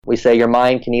We say your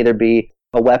mind can either be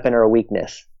a weapon or a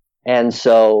weakness. And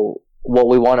so what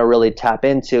we want to really tap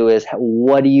into is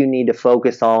what do you need to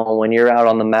focus on when you're out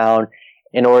on the mound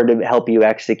in order to help you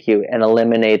execute and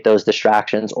eliminate those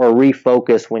distractions or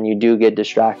refocus when you do get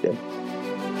distracted.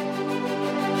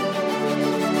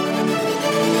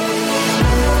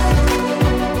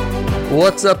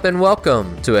 What's up and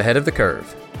welcome to Ahead of the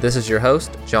Curve. This is your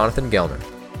host, Jonathan Gelner.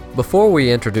 Before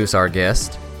we introduce our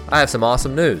guest, I have some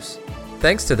awesome news.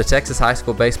 Thanks to the Texas High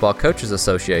School Baseball Coaches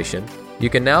Association, you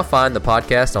can now find the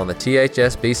podcast on the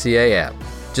THSBCA app.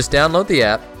 Just download the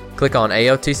app, click on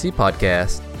AOTC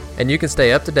Podcast, and you can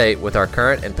stay up to date with our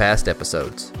current and past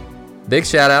episodes. Big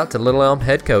shout out to Little Elm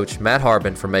head coach Matt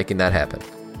Harbin for making that happen.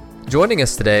 Joining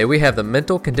us today, we have the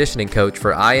mental conditioning coach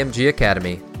for IMG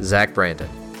Academy, Zach Brandon.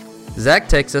 Zach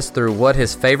takes us through what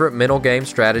his favorite mental game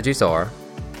strategies are,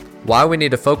 why we need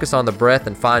to focus on the breath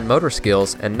and fine motor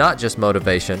skills and not just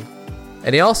motivation,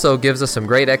 and he also gives us some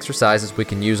great exercises we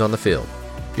can use on the field.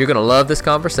 You're going to love this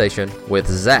conversation with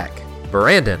Zach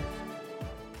Brandon.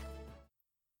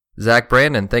 Zach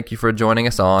Brandon, thank you for joining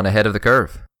us on Ahead of the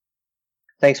Curve.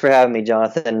 Thanks for having me,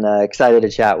 Jonathan. Excited to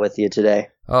chat with you today.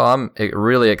 Oh, I'm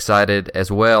really excited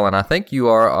as well, and I think you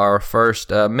are our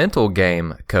first mental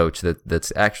game coach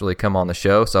that's actually come on the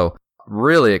show, so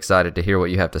really excited to hear what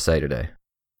you have to say today.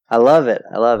 I love it.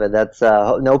 That's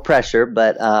no pressure,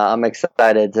 but I'm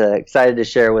excited to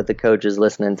share with the coaches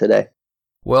listening today.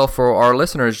 Well, for our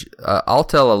listeners, I'll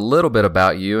tell a little bit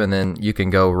about you, and then you can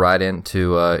go right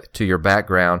into to your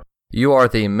background. You are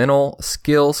the mental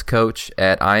skills coach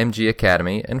at IMG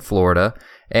Academy in Florida,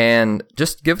 and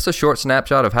just give us a short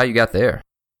snapshot of how you got there.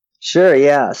 Sure,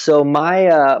 yeah. So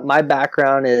my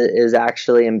background is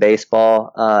actually in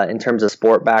baseball. In terms of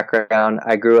sport background,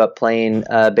 I grew up playing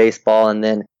baseball, and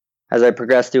then as I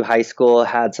progressed through high school,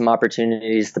 had some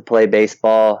opportunities to play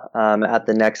baseball at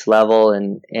the next level,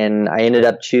 and I ended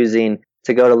up choosing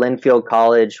to go to Linfield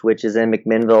College, which is in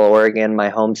McMinnville, Oregon, my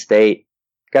home state.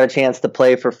 Got a chance to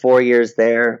play for 4 years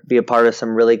there, be a part of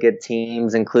some really good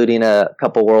teams, including a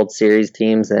couple World Series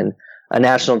teams and a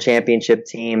national championship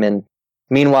team. And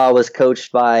meanwhile, was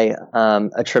coached by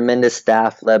a tremendous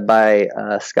staff led by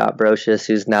Scott Brocious,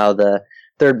 who's now the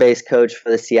third base coach for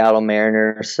the Seattle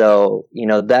Mariners. So,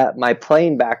 that my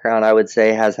playing background, I would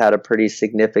say, has had a pretty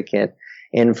significant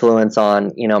influence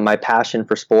on, my passion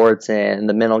for sports and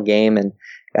the mental game. And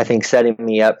I think setting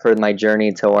me up for my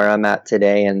journey to where I'm at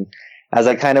today. And as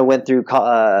I kind of went through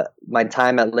my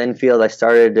time at Linfield, I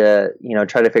started to,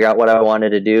 try to figure out what I wanted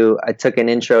to do. I took an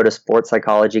intro to sports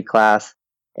psychology class,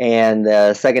 and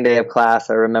the second day of class,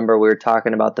 I remember we were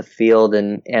talking about the field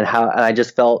and how, and I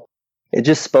just felt it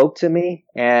just spoke to me.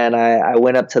 And I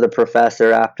went up to the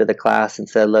professor after the class and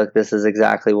said, look, this is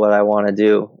exactly what I want to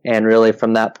do. And really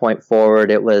from that point forward,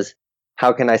 it was,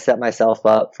 how can I set myself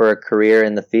up for a career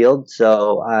in the field?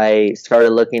 So I started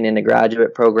looking into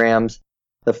graduate programs.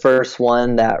 The first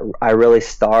one that I really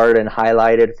starred and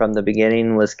highlighted from the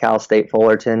beginning was Cal State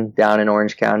Fullerton down in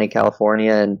Orange County,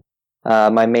 California. And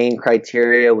my main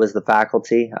criteria was the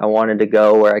faculty. I wanted to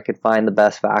go where I could find the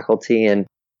best faculty. And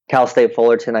Cal State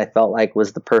Fullerton, I felt like,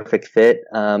 was the perfect fit.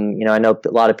 I know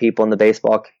a lot of people in the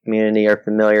baseball community are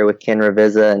familiar with Ken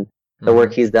Ravizza and the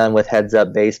work he's done with Heads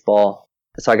Up Baseball.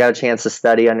 So I got a chance to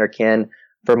study under Ken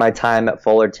for my time at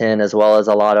Fullerton, as well as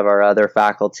a lot of our other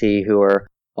faculty who are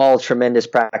all tremendous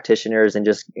practitioners and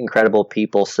just incredible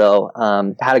people. So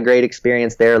had a great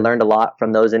experience there, learned a lot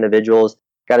from those individuals,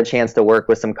 got a chance to work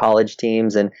with some college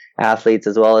teams and athletes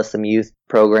as well as some youth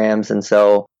programs. And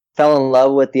so fell in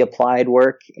love with the applied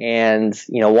work and,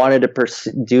 wanted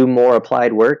to do more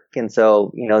applied work. And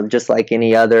so, just like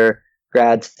any other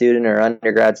grad student or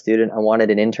undergrad student, I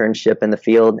wanted an internship in the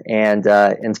field. And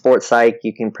in sports psych,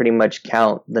 you can pretty much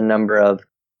count the number of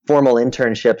formal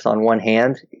internships on one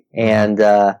hand. And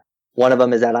one of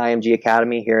them is at IMG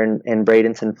Academy here in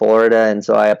Bradenton, Florida. And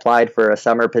so I applied for a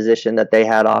summer position that they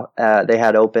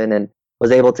had open and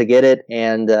was able to get it,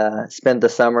 and spent the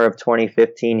summer of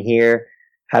 2015 here.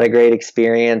 Had a great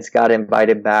experience, got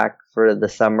invited back for the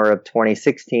summer of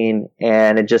 2016.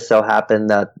 And it just so happened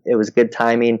that it was good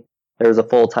timing. There was a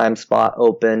full-time spot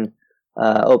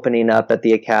opening up at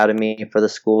the academy for the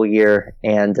school year,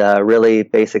 and really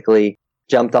basically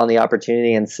jumped on the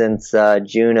opportunity. And since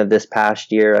June of this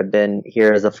past year, I've been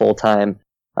here as a full-time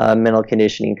mental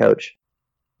conditioning coach.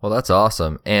 Well, that's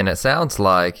awesome. And it sounds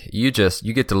like you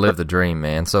get to live the dream,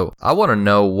 man. So I want to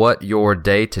know what your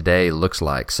day-to-day looks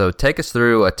like. So take us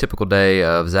through a typical day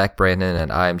of Zach Brandon at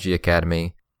IMG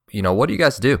Academy. What do you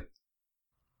guys do?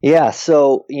 Yeah,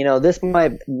 so this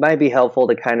might be helpful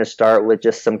to kind of start with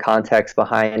just some context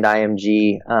behind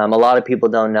IMG. A lot of people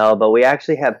don't know, but we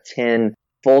actually have 10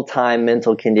 full-time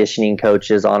mental conditioning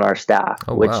coaches on our staff,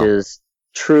 which is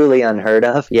truly unheard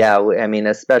of. Yeah, I mean,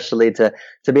 especially to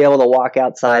be able to walk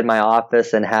outside my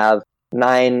office and have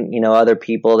 9 other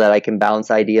people that I can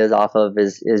bounce ideas off of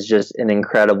is just an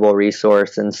incredible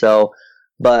resource. And so,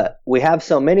 but we have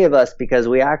so many of us because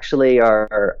we actually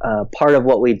are part of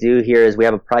what we do here is we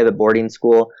have a private boarding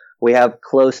school. We have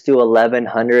close to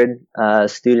 1,100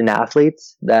 student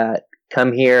athletes that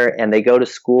come here and they go to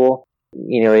school,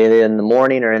 either in the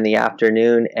morning or in the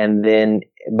afternoon, and then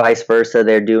vice versa.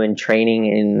 They're doing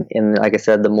training in like I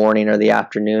said, the morning or the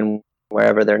afternoon,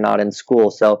 wherever they're not in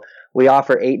school. So we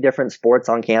offer 8 different sports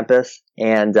on campus,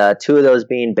 and 2 of those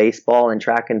being baseball and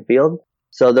track and field.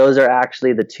 So those are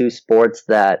actually the 2 sports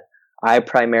that I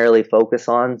primarily focus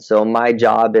on. So my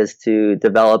job is to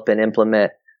develop and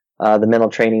implement the mental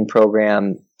training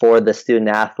program for the student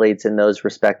athletes in those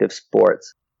respective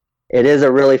sports. It is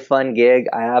a really fun gig.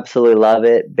 I absolutely love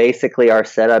it. Basically, our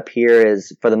setup here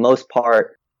is, for the most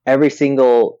part,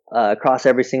 across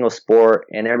every single sport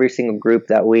and every single group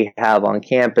that we have on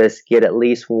campus get at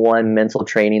least 1 mental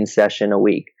training session a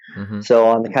week. Mm-hmm. So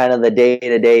on kind of the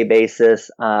day-to-day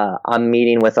basis, I'm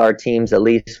meeting with our teams at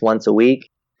least once a week,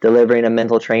 delivering a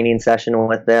mental training session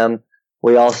with them.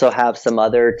 We also have some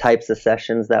other types of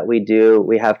sessions that we do.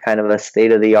 We have kind of a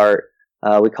state-of-the-art,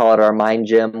 we call it our mind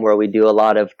gym, where we do a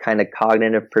lot of kind of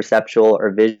cognitive, perceptual,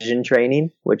 or vision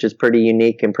training, which is pretty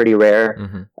unique and pretty rare.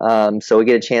 Mm-hmm. So we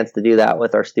get a chance to do that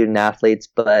with our student athletes.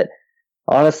 But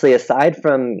honestly, aside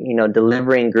from,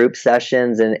 delivering group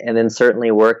sessions and then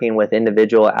certainly working with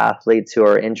individual athletes who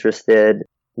are interested,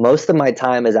 most of my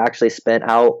time is actually spent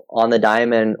out on the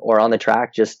diamond or on the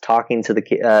track, just talking to the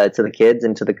kids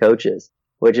and to the coaches,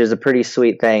 which is a pretty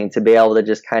sweet thing to be able to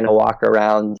just kind of walk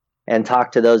around and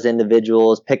talk to those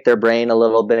individuals, pick their brain a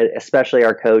little bit, especially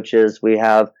our coaches. We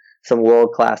have some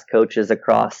world-class coaches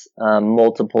across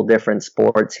multiple different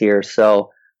sports here.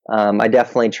 So I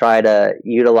definitely try to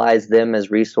utilize them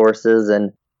as resources.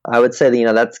 And I would say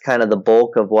that, that's kind of the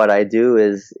bulk of what I do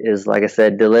is, like I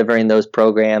said, delivering those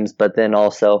programs, but then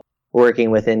also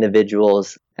working with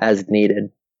individuals as needed.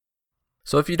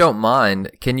 So if you don't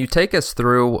mind, can you take us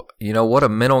through, what a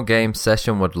mental game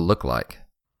session would look like?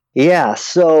 Yeah.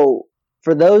 So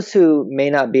for those who may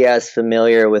not be as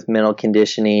familiar with mental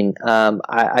conditioning,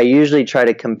 I usually try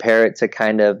to compare it to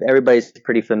kind of, everybody's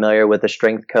pretty familiar with a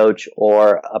strength coach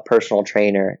or a personal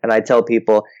trainer. And I tell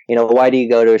people, why do you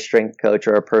go to a strength coach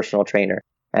or a personal trainer?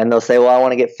 And they'll say, well, I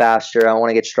want to get faster. I want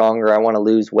to get stronger. I want to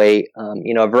lose weight.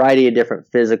 A variety of different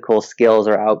physical skills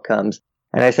or outcomes.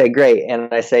 And I say, great.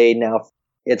 And I say, now,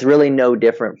 it's really no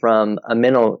different from a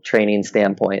mental training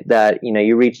standpoint that,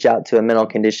 you reached out to a mental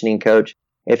conditioning coach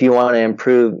if you want to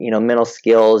improve, mental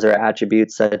skills or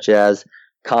attributes such as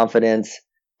confidence,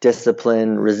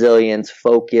 discipline, resilience,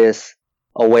 focus,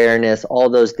 awareness, all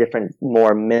those different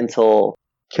more mental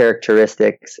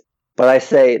characteristics. But I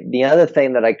say the other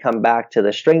thing that I come back to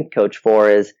the strength coach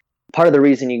for is part of the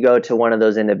reason you go to one of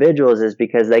those individuals is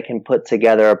because they can put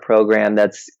together a program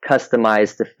that's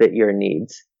customized to fit your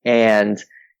needs. And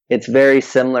it's very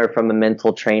similar from a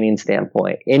mental training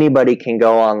standpoint. Anybody can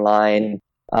go online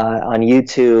on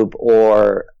YouTube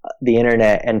or the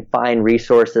internet and find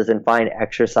resources and find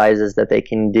exercises that they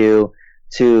can do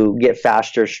to get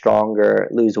faster, stronger,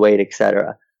 lose weight,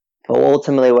 etc. But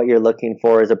ultimately what you're looking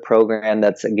for is a program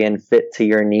that's, again, fit to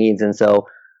your needs. And so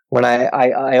when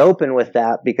I open with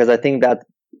that, because I think that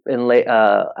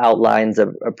outlines a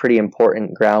pretty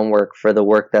important groundwork for the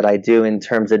work that I do in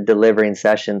terms of delivering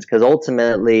sessions, because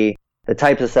ultimately the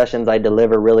types of sessions I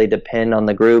deliver really depend on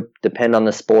the group, depend on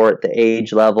the sport, the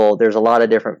age level. There's a lot of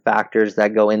different factors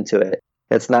that go into it.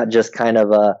 It's not just kind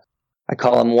of I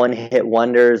call them one-hit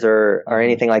wonders or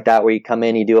anything like that, where you come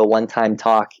in, you do a one-time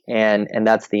talk, and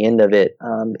that's the end of it.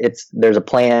 There's a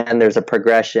plan, there's a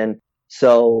progression.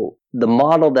 So the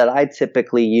model that I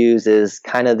typically use is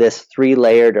kind of this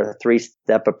 3-layered or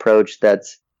 3-step approach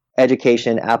that's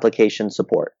education, application,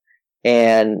 support.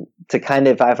 And to kind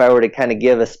of, if I were to kind of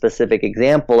give a specific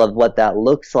example of what that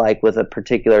looks like with a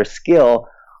particular skill,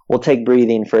 we'll take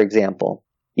breathing, for example.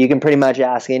 You can pretty much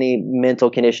ask any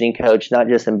mental conditioning coach, not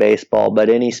just in baseball, but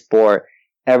any sport.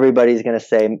 Everybody's going to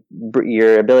say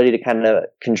your ability to kind of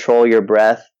control your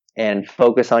breath and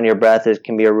focus on your breath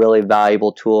can be a really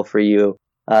valuable tool for you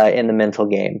in the mental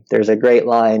game. There's a great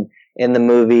line in the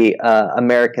movie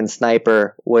American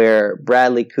Sniper where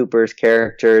Bradley Cooper's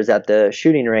character is at the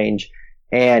shooting range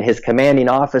and his commanding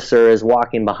officer is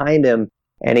walking behind him,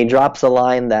 and he drops a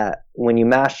line that when you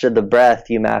master the breath,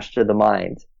 you master the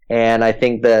mind. And I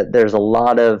think that there's a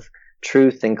lot of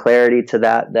truth and clarity to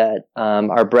that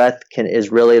our breath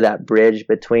is really that bridge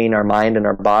between our mind and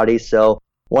our body. So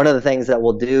one of the things that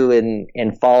we'll do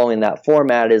in following that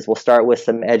format is we'll start with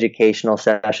some educational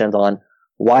sessions on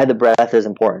why the breath is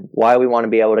important, why we want to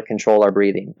be able to control our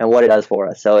breathing, and what it does for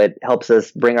us. So it helps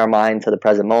us bring our mind to the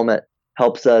present moment,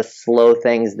 helps us slow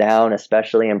things down,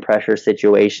 especially in pressure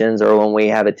situations or when we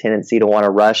have a tendency to want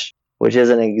to rush, which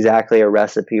isn't exactly a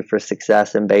recipe for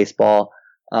success in baseball.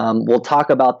 We'll talk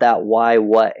about that why,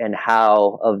 what, and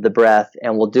how of the breath,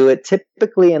 and we'll do it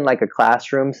typically in like a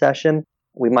classroom session.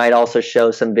 We might also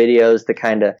show some videos to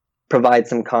kind of provide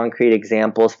some concrete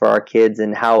examples for our kids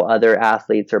and how other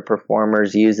athletes or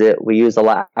performers use it. We use a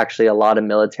lot of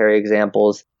military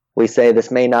examples. We say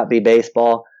this may not be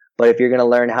baseball, but if you're going to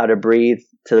learn how to breathe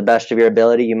to the best of your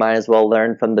ability, you might as well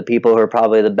learn from the people who are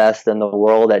probably the best in the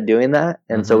world at doing that.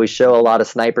 And so we show a lot of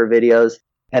sniper videos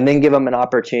and then give them an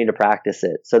opportunity to practice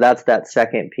it. So that's that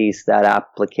second piece, that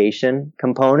application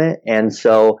component. And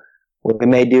so we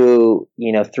may do,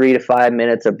 3 to 5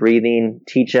 minutes of breathing,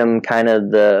 teach them kind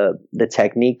of the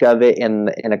technique of it in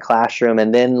a classroom,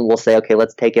 and then we'll say, okay,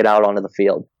 let's take it out onto the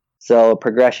field. So a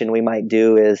progression we might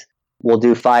do is we'll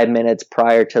do 5 minutes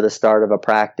prior to the start of a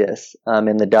practice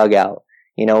in the dugout.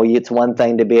 It's one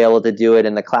thing to be able to do it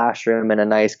in the classroom in a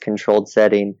nice controlled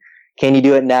setting. Can you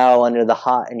do it now under the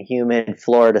hot and humid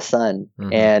Florida sun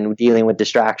and dealing with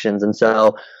distractions? And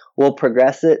so we'll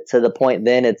progress it to the point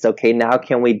then it's okay, now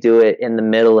can we do it in the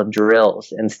middle of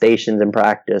drills and stations in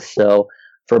practice? So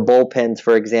for bullpens,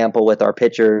 for example, with our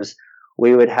pitchers,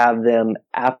 we would have them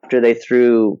after they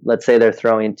threw, let's say they're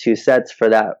throwing 2 sets for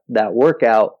that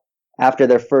workout, after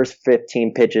their first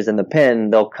 15 pitches in the pen,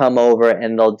 they'll come over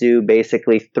and they'll do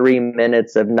basically 3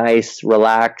 minutes of nice,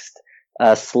 relaxed,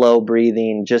 slow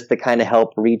breathing just to kind of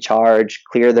help recharge,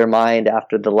 clear their mind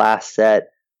after the last set,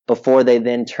 before they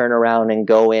then turn around and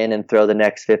go in and throw the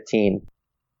next 15.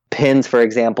 Pins, for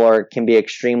example, can be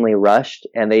extremely rushed,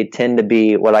 and they tend to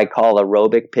be what I call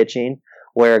aerobic pitching,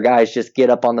 where guys just get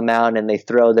up on the mound and they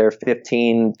throw their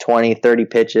 15, 20, 30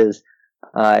 pitches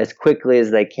as quickly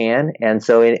as they can. And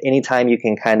so anytime you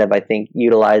can kind of, I think,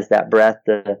 utilize that breath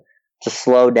to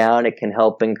slow down, it can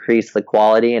help increase the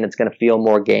quality, and it's going to feel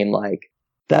more game-like.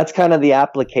 That's kind of the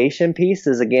application piece.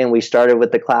 Is again, we started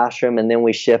with the classroom and then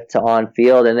we shift to on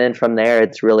field, and then from there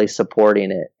it's really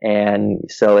supporting it. And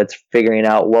so it's figuring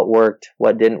out what worked,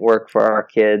 what didn't work for our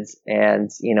kids, and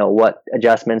what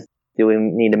adjustments do we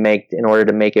need to make in order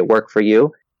to make it work for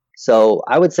you. So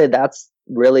I would say that's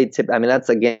really that's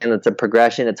a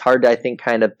progression. It's hard to, I think,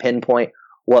 kind of pinpoint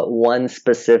what one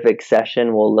specific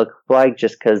session will look like,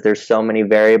 just because there's so many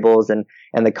variables and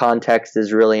the context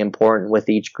is really important with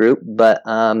each group. But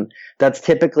that's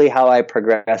typically how I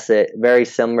progress it, very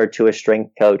similar to a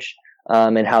strength coach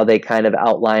and how they kind of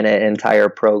outline an entire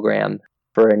program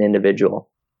for an individual.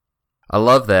 I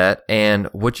love that. And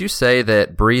would you say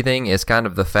that breathing is kind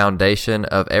of the foundation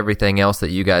of everything else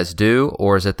that you guys do,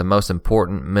 or is it the most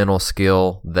important mental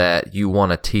skill that you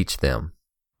want to teach them?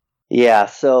 Yeah,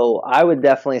 so I would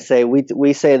definitely say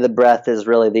we say the breath is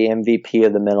really the MVP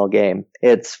of the mental game.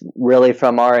 It's really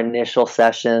from our initial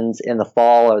sessions in the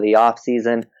fall or the off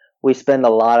season, we spend a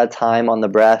lot of time on the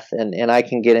breath, and I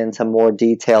can get into more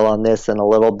detail on this in a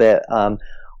little bit.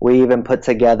 We even put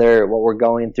together what we're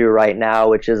going through right now,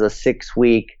 which is a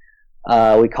 6-week,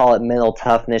 we call it mental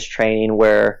toughness training,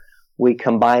 where we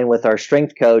combine with our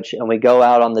strength coach and we go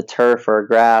out on the turf or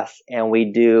grass and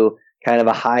we do kind of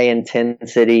a high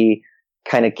intensity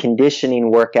kind of conditioning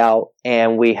workout,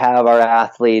 and we have our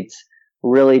athletes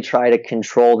really try to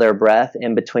control their breath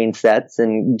in between sets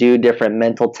and do different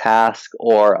mental tasks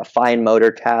or a fine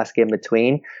motor task in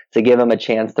between to give them a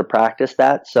chance to practice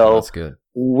that. So that's good.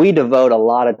 We devote a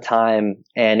lot of time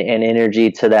and energy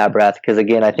to that breath, because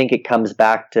again, I think it comes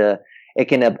back to, it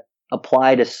can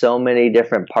apply to so many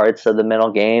different parts of the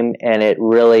mental game, and it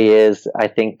really is, I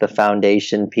think, the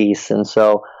foundation piece. And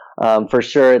so for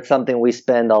sure, it's something we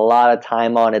spend a lot of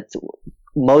time on. It's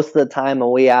most of the time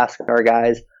when we ask our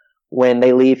guys when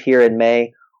they leave here in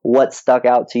May, what stuck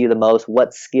out to you the most?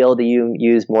 What skill do you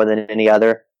use more than any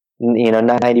other?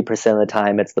 90% of the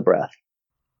time, it's the breath.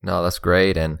 No, that's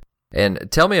great. And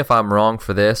tell me if I'm wrong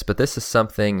for this, but this is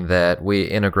something that we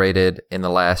integrated in the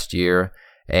last year.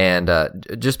 And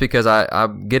just because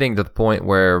I'm getting to the point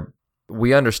where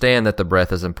we understand that the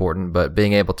breath is important, but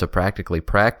being able to practically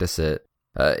practice it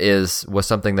was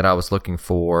something that I was looking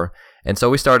for. And so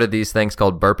we started these things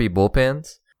called burpee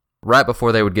bullpens. Right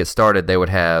before they would get started, they would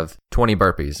have 20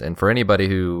 burpees. And for anybody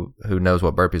who knows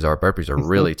what burpees are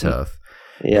really tough.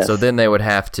 And so then they would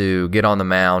have to get on the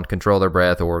mound, control their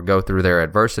breath, or go through their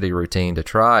adversity routine to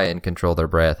try and control their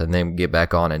breath and then get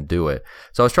back on and do it.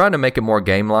 So I was trying to make it more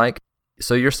game-like.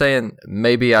 So you're saying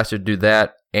maybe I should do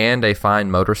that and a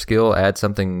fine motor skill, add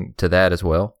something to that as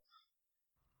well?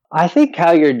 I think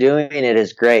how you're doing it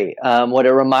is great. What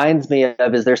it reminds me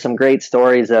of is there's some great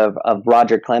stories of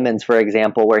Roger Clemens, for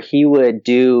example, where he would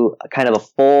do kind of a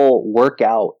full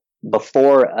workout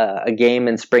before a game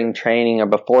in spring training, or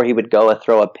before he would go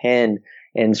throw a pin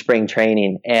in spring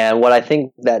training. And what I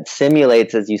think that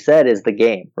simulates, as you said, is the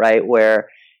game, right? Where,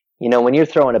 when you're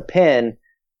throwing a pin,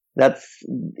 that's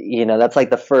like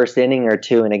the first inning or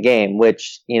two in a game,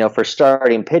 which, for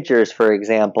starting pitchers, for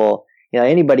example,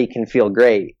 anybody can feel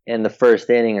great in the first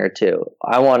inning or two.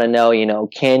 I want to know,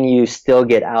 can you still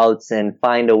get outs and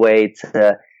find a way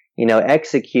to,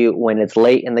 execute when it's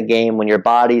late in the game, when your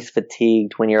body's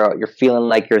fatigued, when you're feeling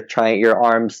like your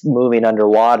arms moving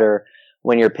underwater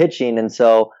when you're pitching. And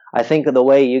so I think the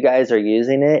way you guys are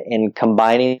using it and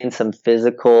combining some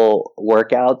physical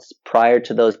workouts prior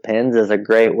to those pins is a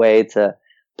great way to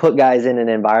put guys in an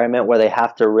environment where they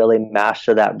have to really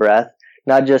master that breath,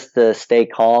 not just to stay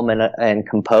calm and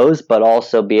composed, but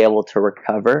also be able to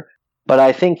recover. But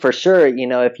I think for sure,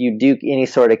 if you do any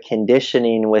sort of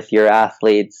conditioning with your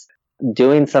athletes,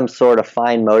 doing some sort of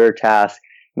fine motor task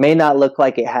may not look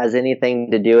like it has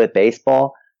anything to do with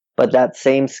baseball, but that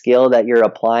same skill that you're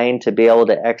applying to be able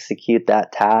to execute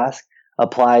that task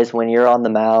applies when you're on the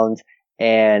mound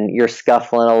and you're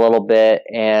scuffling a little bit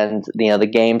and, the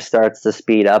game starts to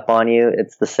speed up on you.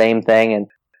 It's the same thing. And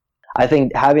I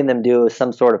think having them do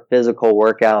some sort of physical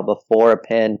workout before a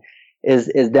pin is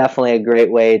definitely a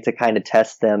great way to kind of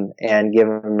test them and give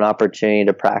them an opportunity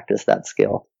to practice that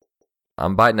skill.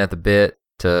 I'm biting at the bit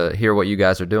to hear what you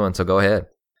guys are doing, so go ahead.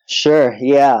 Sure,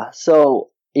 yeah. So,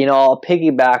 I'll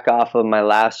piggyback off of my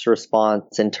last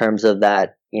response in terms of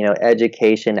that,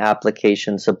 education,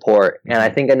 application, support. And I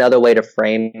think another way to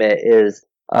frame it is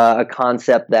a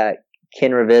concept that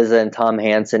Ken Ravizza and Tom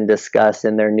Hansen discuss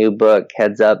in their new book,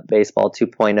 Heads Up Baseball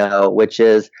 2.0, which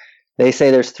is, they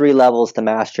say there's 3 levels to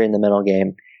mastering the mental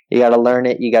game. You got to learn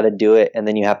it, you got to do it, and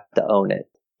then you have to own it.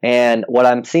 And what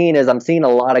I'm seeing a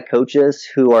lot of coaches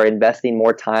who are investing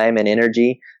more time and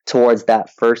energy towards that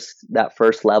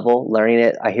first level, learning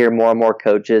it. I hear more and more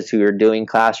coaches who are doing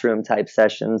classroom type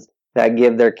sessions that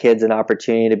give their kids an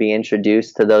opportunity to be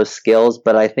introduced to those skills.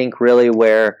 But I think really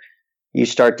where you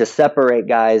start to separate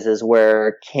guys is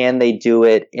where can they do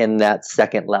it in that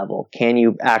second level? Can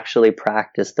you actually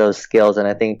practice those skills? And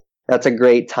I think that's a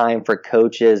great time for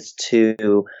coaches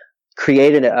to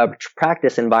create a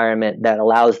practice environment that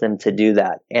allows them to do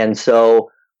that. And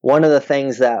so one of the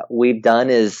things that we've done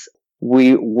is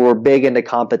we're big into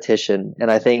competition. And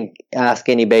I think ask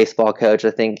any baseball coach,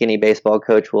 I think any baseball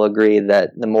coach will agree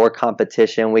that the more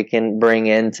competition we can bring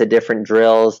into different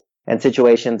drills and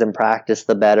situations in practice,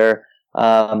 the better.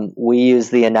 We use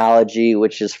the analogy,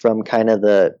 which is from kind of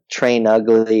the train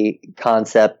ugly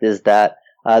concept, is that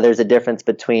there's a difference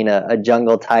between a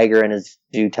jungle tiger and a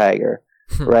zoo tiger,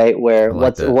 right? Where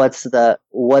what's the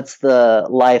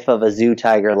life of a zoo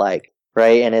tiger like,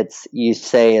 right? And it's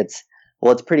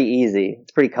pretty easy.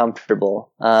 It's pretty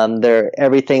comfortable.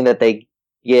 Everything that they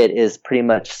get is pretty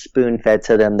much spoon fed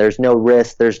to them. There's no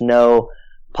risk. There's no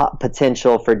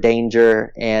potential for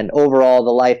danger. And overall,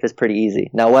 the life is pretty easy.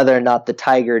 Now, whether or not the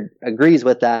tiger agrees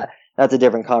with that, that's a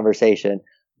different conversation.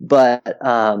 But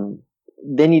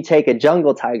then you take a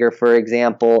jungle tiger, for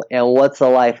example, and what's the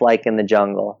life like in the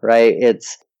jungle, right?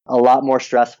 It's a lot more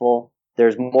stressful.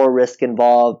 There's more risk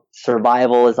involved.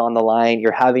 Survival is on the line.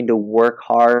 You're having to work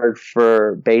hard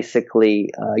for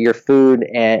basically your food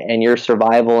and your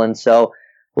survival. And so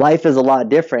life is a lot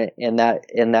different in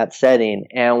that setting.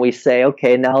 And we say,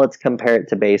 okay, now let's compare it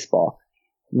to baseball.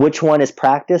 Which one is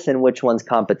practice and which one's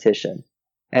competition?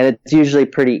 And it's usually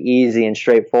pretty easy and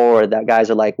straightforward that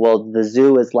guys are like, well, the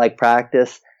zoo is like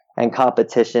practice and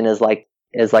competition is like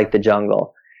the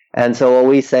jungle. And so what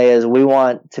we say is we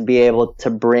want to be able to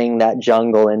bring that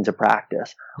jungle into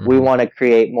practice. Mm-hmm. We want to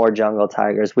create more jungle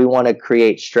tigers. We want to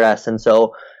create stress. And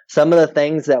so some of the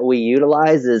things that we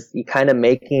utilize is kind of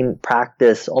making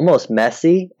practice almost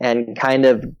messy and kind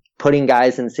of putting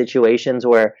guys in situations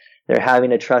where they're having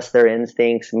to trust their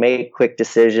instincts, make quick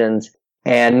decisions,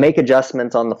 and make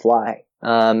adjustments on the fly.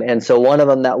 And so one of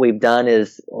them that we've done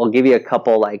is, I'll give you a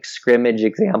couple like scrimmage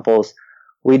examples.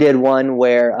 We did one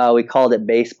where we called it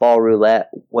baseball roulette,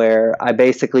 where I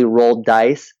basically rolled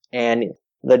dice and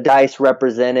the dice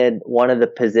represented one of the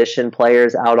position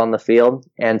players out on the field.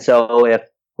 And so if,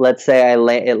 let's say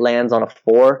it lands on a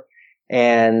 4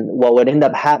 And what would end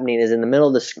up happening is in the middle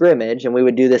of the scrimmage, and we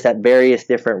would do this at various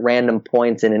different random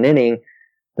points in an inning,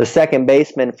 the second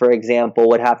baseman, for example,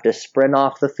 would have to sprint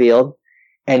off the field,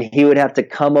 and he would have to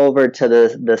come over to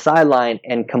the sideline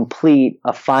and complete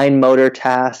a fine motor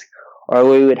task, or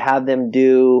we would have them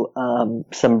do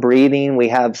some breathing. We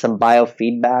have some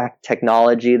biofeedback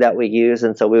technology that we use,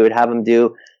 and so we would have them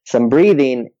do some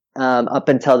breathing up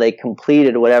until they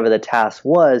completed whatever the task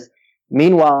was.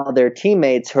 Meanwhile, their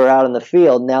teammates who are out in the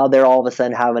field, now they're all of a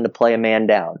sudden having to play a man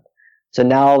down. So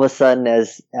now all of a sudden,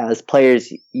 as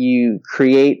players, you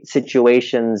create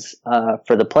situations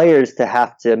for the players to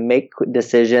have to make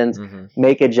decisions,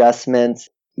 make adjustments.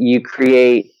 You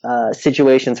create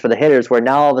situations for the hitters where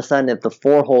now all of a sudden, if the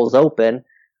 4 hole's open,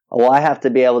 well, I have to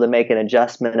be able to make an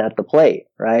adjustment at the plate,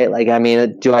 right? Like, I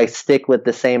mean, do I stick with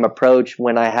the same approach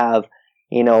when I have,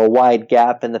 a wide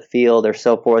gap in the field or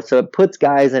so forth? So it puts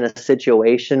guys in a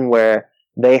situation where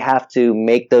they have to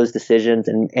make those decisions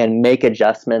and make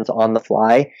adjustments on the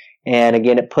fly. And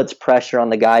again, it puts pressure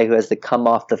on the guy who has to come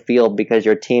off the field because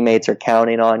your teammates are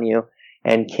counting on you.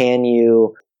 And can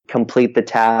you complete the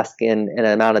task in an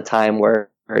amount of time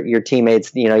where your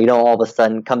teammates, you don't all of a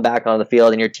sudden come back on the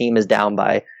field and your team is down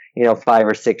by, 5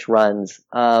 or 6 runs.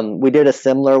 We did a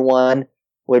similar one,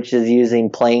 which is using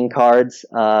playing cards.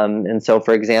 And so,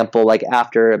 for example, like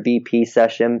after a BP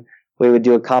session, we would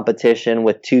do a competition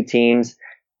with 2 teams,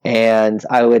 and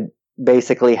I would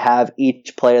basically have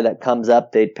each player that comes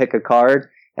up, they'd pick a card,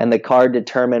 and the card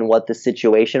determined what the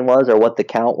situation was or what the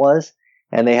count was,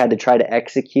 and they had to try to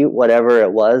execute whatever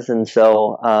it was. And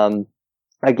so,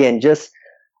 again, just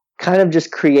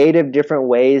creative different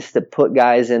ways to put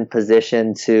guys in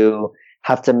position to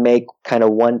have to make kind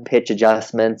of one pitch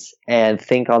adjustments and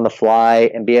think on the fly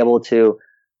and be able to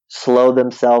slow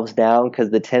themselves down,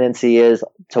 because the tendency is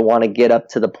to want to get up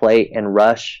to the plate and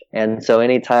rush. And so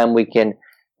anytime we can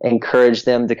encourage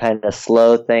them to kind of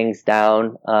slow things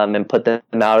down and put them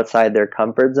outside their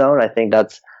comfort zone, I think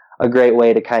that's a great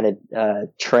way to kind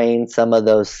of train some of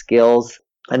those skills.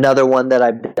 Another one that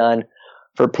I've done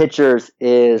for pitchers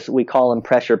is we call them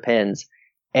pressure pins.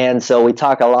 And so we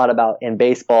talk a lot about in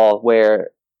baseball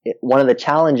where one of the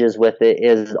challenges with it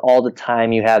is all the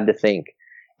time you have to think.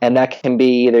 And that can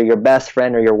be either your best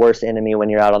friend or your worst enemy when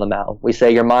you're out on the mound. We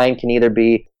say your mind can either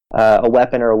be a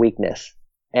weapon or a weakness.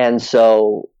 And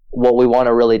so what we want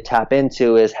to really tap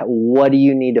into is what do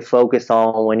you need to focus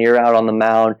on when you're out on the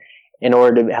mound in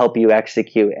order to help you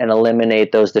execute and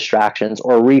eliminate those distractions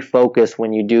or refocus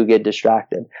when you do get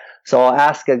distracted. So I'll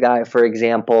ask a guy, for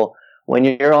example, when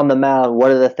you're on the mound,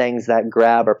 what are the things that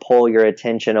grab or pull your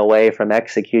attention away from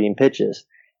executing pitches?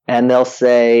 And they'll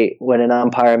say when an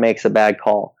umpire makes a bad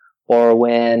call, or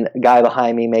when a guy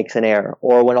behind me makes an error,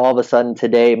 or when all of a sudden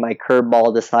today my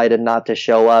curveball decided not to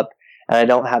show up and I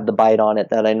don't have the bite on it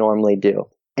that I normally do.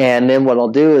 And then what I'll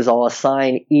do is I'll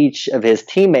assign each of his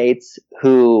teammates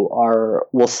who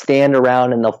will stand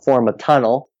around and they'll form a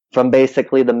tunnel from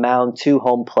basically the mound to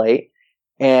home plate.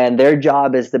 And their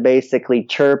job is to basically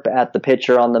chirp at the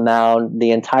pitcher on the mound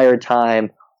the entire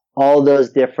time, all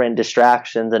those different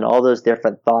distractions and all those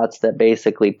different thoughts that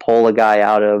basically pull a guy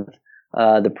out of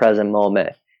the present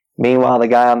moment. Meanwhile, the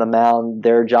guy on the mound,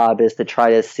 their job is to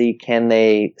try to see, can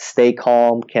they stay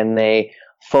calm? Can they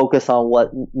focus on what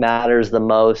matters the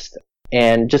most?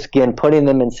 And just, again, putting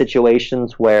them in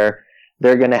situations where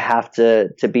they're going to have to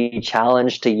be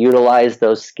challenged to utilize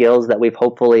those skills that we've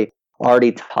hopefully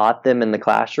already taught them in the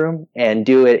classroom and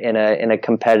do it in a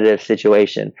competitive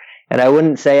situation. And I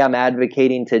wouldn't say I'm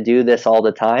advocating to do this all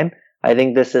the time. I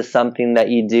think this is something that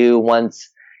you do once,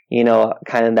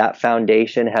 kind of that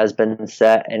foundation has been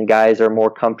set and guys are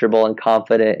more comfortable and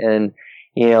confident in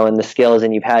the skills,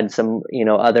 and you've had some,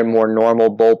 other more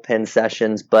normal bullpen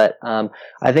sessions. But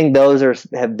I think those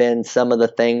have been some of the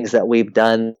things that we've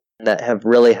done that have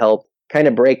really helped kind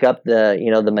of break up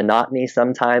the monotony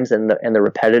sometimes and the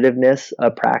repetitiveness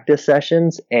of practice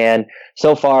sessions. And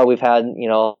so far we've had,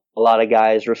 a lot of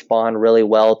guys respond really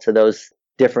well to those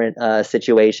different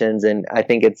situations. And I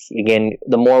think it's, again,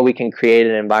 the more we can create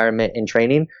an environment in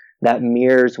training that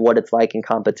mirrors what it's like in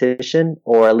competition,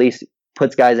 or at least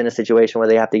puts guys in a situation where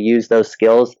they have to use those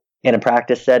skills in a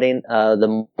practice setting,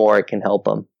 the more it can help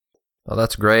them. Well,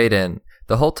 that's great. And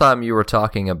the whole time you were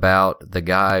talking about the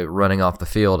guy running off the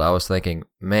field, I was thinking,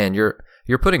 man, you're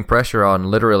putting pressure on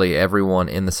literally everyone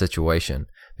in the situation,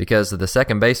 because the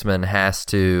second baseman has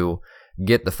to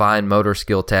get the fine motor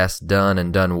skill tasks done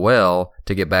and done well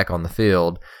to get back on the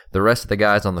field. The rest of the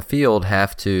guys on the field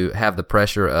have to have the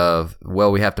pressure of,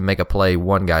 well, we have to make a play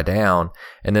one guy down.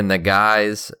 And then the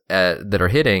guys that are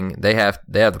hitting, they have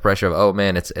the pressure of, oh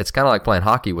man, it's kind of like playing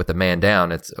hockey with a man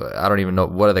down. I don't even know,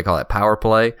 what do they call it? Power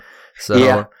play.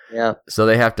 So yeah. So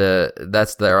they have to,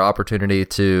 that's their opportunity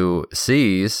to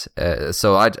seize.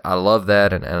 So I love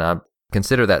that. And I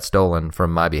consider that stolen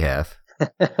from my behalf.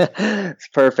 It's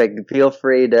perfect. Feel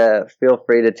free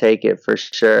to take it for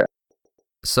sure.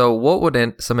 So what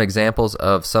would some examples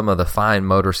of some of the fine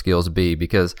motor skills be?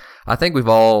 Because I think we've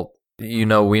all, we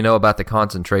know about the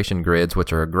concentration grids,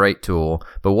 which are a great tool,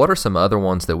 but what are some other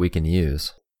ones that we can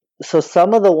use? So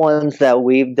some of the ones that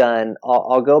we've done,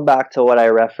 I'll go back to what I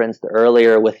referenced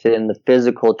earlier within the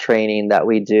physical training that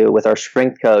we do with our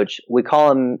strength coach. We call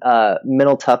them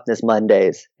mental toughness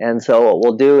Mondays. And so what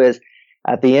we'll do is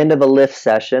at the end of a lift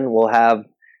session, we'll have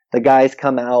the guys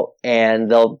come out and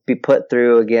they'll be put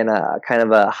through, again, a kind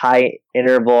of a high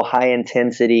interval, high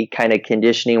intensity kind of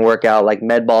conditioning workout like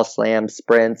med ball slams,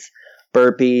 sprints,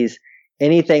 burpees,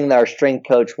 anything that our strength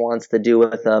coach wants to do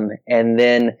with them. And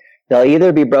then they'll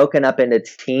either be broken up into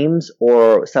teams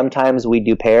or sometimes we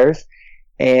do pairs.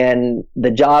 And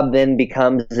the job then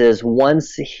becomes is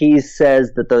once he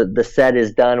says that the set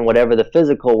is done, whatever the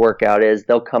physical workout is,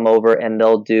 they'll come over and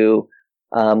they'll do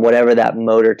whatever that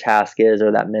motor task is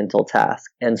or that mental task.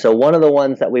 And so one of the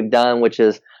ones that we've done, which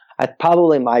is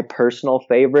probably my personal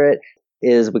favorite,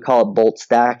 is we call it bolt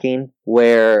stacking,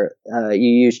 where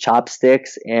you use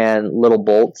chopsticks and little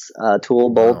bolts, tool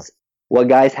bolts. What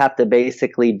guys have to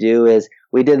basically do is,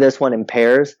 we did this one in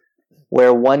pairs,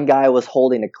 where one guy was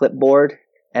holding a clipboard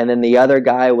and then the other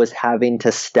guy was having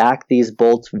to stack these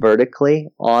bolts vertically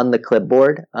on the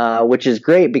clipboard, which is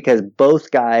great because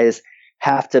both guys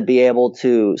have to be able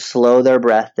to slow their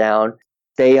breath down,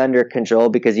 stay under control,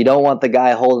 because you don't want the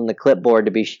guy holding the clipboard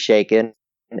to be shaken,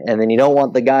 and then you don't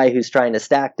want the guy who's trying to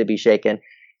stack to be shaken.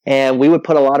 And we would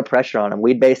put a lot of pressure on him.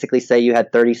 We'd basically say you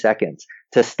had 30 seconds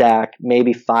to stack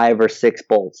maybe 5 or 6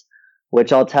 bolts,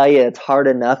 which I'll tell you, it's hard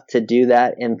enough to do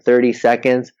that in 30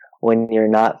 seconds when you're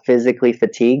not physically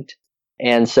fatigued.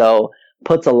 And so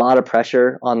puts a lot of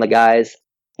pressure on the guys.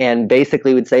 And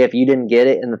basically would say if you didn't get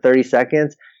it in the 30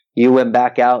 seconds, you went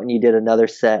back out and you did another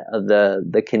set of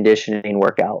the conditioning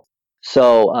workout.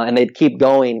 So, and they'd keep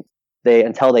going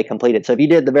until they complete it. So if you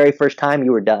did it the very first time,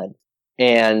 you were done.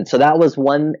 And so that was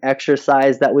one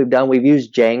exercise that we've done. We've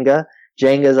used Jenga.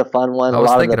 Jenga is a fun one. I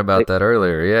was thinking about that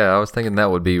earlier. Yeah, I was thinking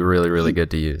that would be really, really good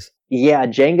to use. Yeah,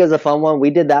 Jenga is a fun one. We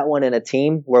did that one in a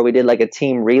team where we did like a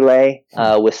team relay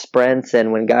with sprints.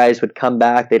 And when guys would come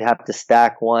back, they'd have to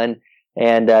stack one.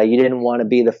 And you didn't want to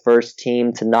be the first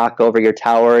team to knock over your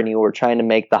tower, and you were trying to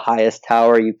make the highest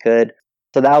tower you could.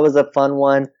 So that was a fun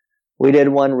one. We did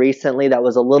one recently that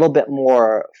was a little bit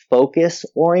more focus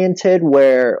oriented,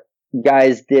 where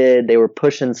guys they were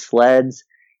pushing sleds,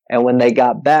 and when they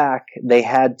got back, they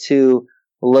had to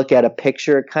look at a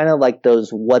picture, kind of like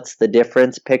those what's the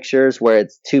difference pictures, where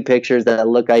it's two pictures that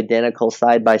look identical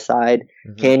side by side.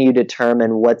 Mm-hmm. Can you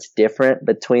determine what's different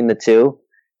between the two?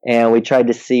 And we tried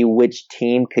to see which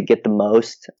team could get the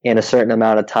most in a certain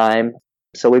amount of time.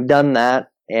 So we've done that.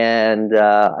 And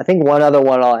I think one other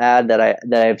one I'll add that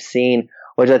I've seen,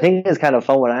 which I think is kind of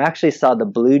fun, when I actually saw the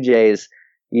Blue Jays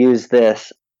use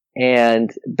this.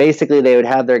 And basically they would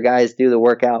have their guys do the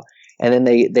workout, and then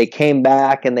they came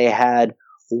back and they had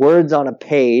words on a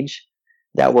page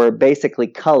that were basically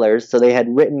colors. So they had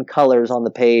written colors on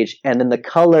the page, and then the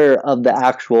color of the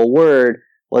actual word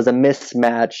was a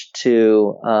mismatch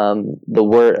to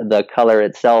the color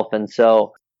itself. And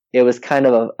so it was kind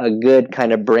of a good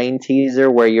kind of brain teaser,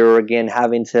 where you're again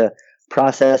having to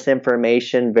process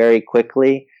information very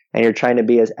quickly, and you're trying to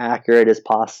be as accurate as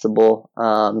possible.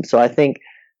 So I think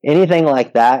anything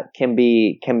like that can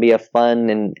be a fun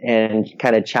and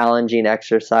kind of challenging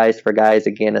exercise for guys,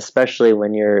 again, especially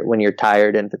when you're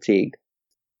tired and fatigued.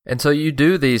 And so you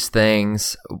do these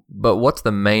things, but what's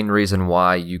the main reason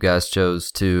why you guys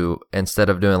chose to, instead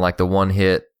of doing like the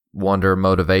one-hit wonder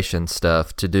motivation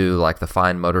stuff, to do like the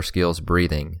fine motor skills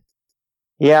breathing?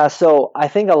 Yeah, so I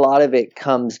think a lot of it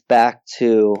comes back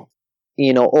to,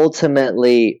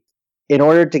 ultimately, in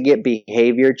order to get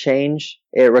behavior change,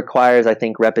 it requires, I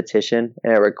think, repetition,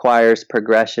 and it requires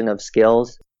progression of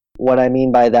skills. What I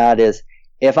mean by that is,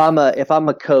 if I'm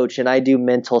a coach and I do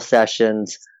mental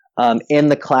sessions in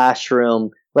the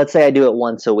classroom, let's say I do it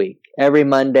once a week. Every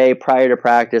Monday prior to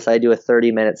practice, I do a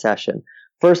 30-minute session.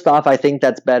 First off, I think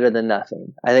that's better than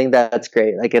nothing. I think that's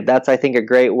great. That's, I think, a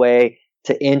great way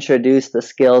to introduce the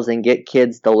skills and get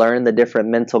kids to learn the different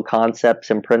mental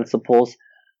concepts and principles.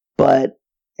 But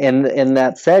in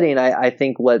that setting, I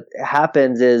think what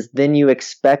happens is then you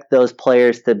expect those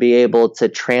players to be able to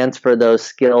transfer those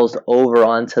skills over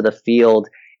onto the field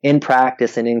in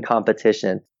practice and in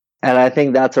competition. And I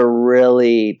think that's a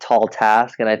really tall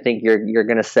task. And I think you're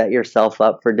going to set yourself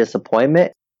up for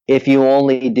disappointment if you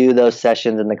only do those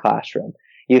sessions in the classroom.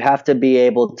 You have to be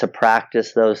able to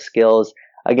practice those skills.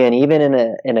 Again, even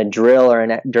in a drill or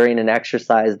during an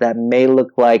exercise that may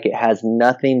look like it has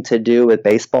nothing to do with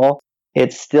baseball,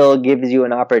 it still gives you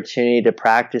an opportunity to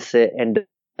practice it and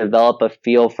develop a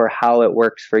feel for how it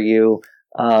works for you,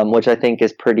 which I think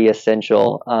is pretty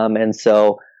essential. And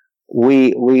so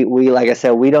we, like I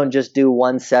said, we don't just do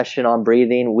one session on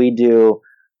breathing. We do,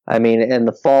 I mean, in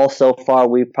the fall so far,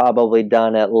 we've probably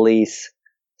done at least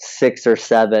 6 or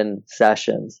 7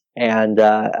 sessions. And,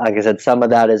 like I said, some of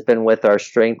that has been with our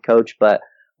strength coach, but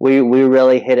we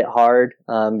really hit it hard,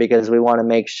 because we want to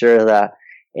make sure that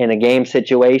in a game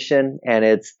situation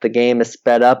and the game is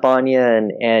sped up on you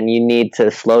and you need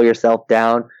to slow yourself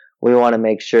down, we want to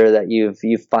make sure that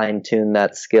you've fine-tuned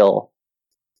that skill.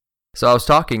 So I was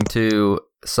talking to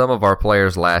some of our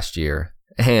players last year,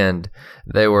 and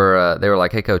they were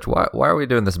like, "Hey, coach, why are we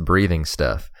doing this breathing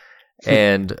stuff?"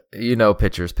 And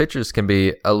pitchers can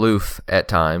be aloof at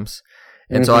times,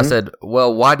 and so I said,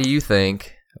 "Well, why do you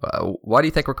think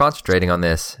we're concentrating on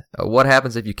this? What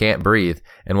happens if you can't breathe?"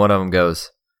 And one of them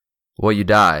goes, "Well, you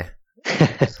die."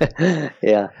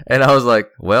 Yeah. And I was like,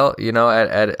 well,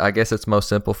 I guess it's most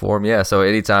simple form. Yeah. So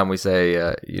anytime we say,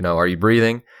 are you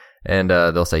breathing? And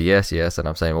they'll say yes. And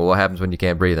I'm saying, well, what happens when you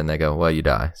can't breathe? And they go, well, you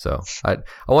die. So I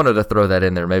wanted to throw that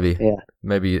in there. Maybe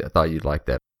I thought you'd like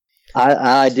that.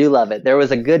 I do love it. There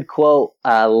was a good quote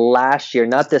last year,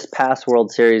 not this past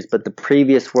World Series, but the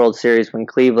previous World Series when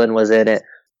Cleveland was in it.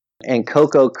 And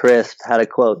Coco Crisp had a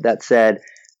quote that said,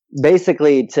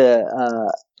 basically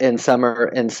in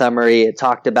summary, it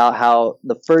talked about how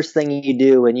the first thing you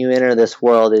do when you enter this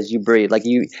world is you breathe. Like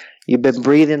you've been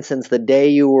breathing since the day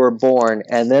you were born,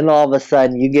 and then all of a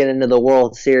sudden you get into the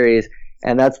World Series,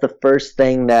 and that's the first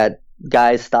thing that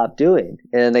guys stop doing,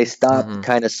 and they stop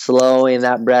kind of slowing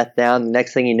that breath down. The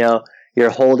next thing you know, you're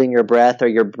holding your breath or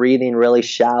you're breathing really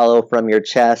shallow from your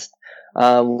chest,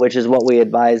 which is what we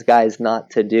advise guys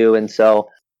not to do. And so,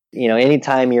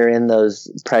 anytime you're in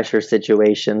those pressure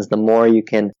situations, the more you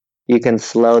can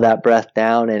slow that breath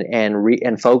down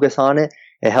and focus on it.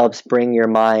 It helps bring your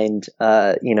mind,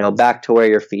 back to where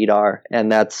your feet are,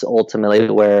 and that's ultimately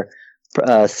where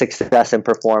success and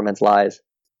performance lies.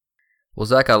 Well,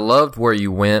 Zach, I loved where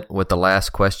you went with the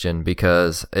last question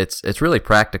because it's really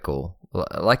practical.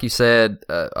 Like you said,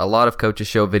 a lot of coaches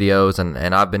show videos,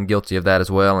 and I've been guilty of that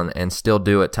as well, and still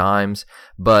do at times.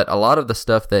 But a lot of the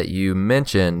stuff that you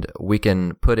mentioned, we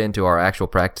can put into our actual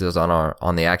practices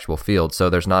on the actual field.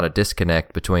 So there's not a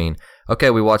disconnect between,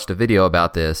 okay, we watched a video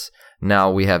about this,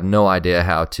 now we have no idea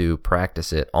how to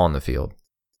practice it on the field.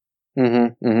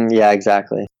 Yeah,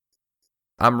 exactly.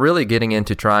 I'm really getting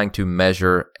into trying to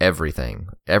measure everything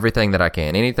that I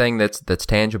can. Anything that's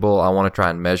tangible, I want to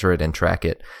try and measure it and track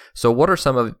it. So what are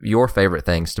some of your favorite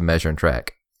things to measure and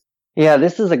track? Yeah,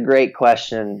 this is a great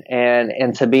question.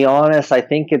 And to be honest, I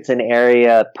think it's an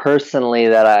area personally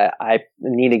that I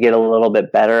need to get a little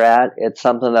bit better at. It's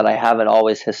something that I haven't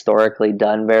always historically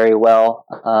done very well.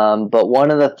 But one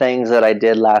of the things that I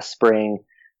did last spring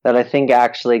that I think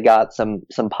actually got some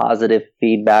positive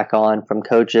feedback on from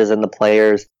coaches and the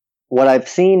players. What I've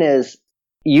seen is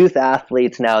youth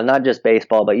athletes now, not just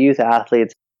baseball, but youth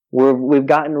athletes, we've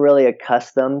gotten really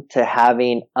accustomed to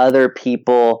having other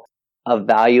people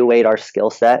evaluate our skill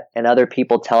set and other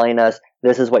people telling us,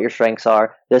 this is what your strengths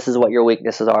are, this is what your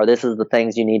weaknesses are, this is the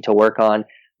things you need to work on.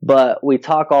 But we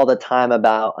talk all the time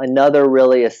about another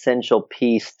really essential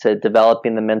piece to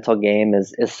developing the mental game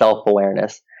is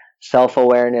self-awareness.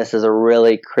 Self-awareness is a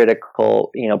really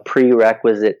critical,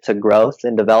 prerequisite to growth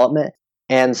and development.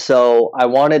 And so I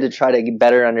wanted to try to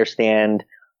better understand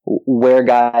where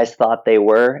guys thought they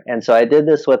were. And so I did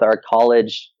this with our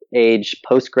college age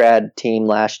post-grad team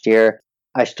last year.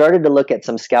 I started to look at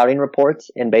some scouting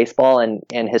reports in baseball, and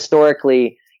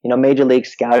historically, major league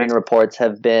scouting reports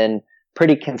have been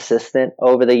pretty consistent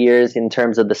over the years in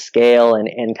terms of the scale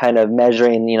and kind of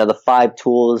measuring, the 5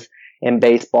 tools in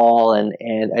baseball and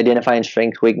identifying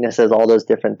strengths, weaknesses, all those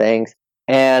different things.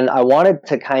 And I wanted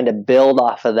to kind of build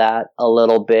off of that a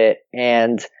little bit.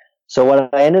 And so what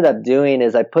I ended up doing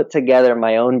is I put together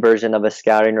my own version of a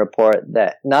scouting report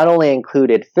that not only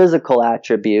included physical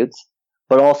attributes,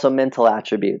 but also mental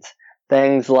attributes.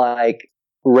 Things like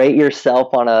rate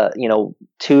yourself on a,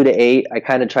 2 to 8. I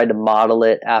kind of tried to model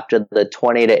it after the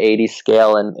 20 to 80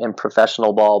 scale in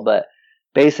professional ball, but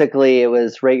basically it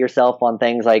was rate yourself on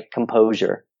things like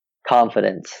composure,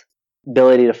 confidence,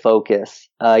 ability to focus,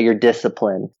 your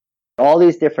discipline, all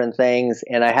these different things.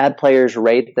 And I had players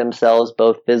rate themselves,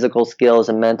 both physical skills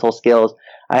and mental skills.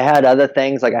 I had other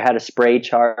things, like I had a spray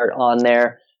chart on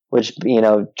there, which,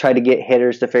 tried to get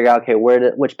hitters to figure out, okay,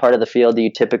 which part of the field do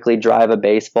you typically drive a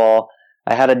baseball?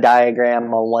 I had a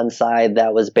diagram on one side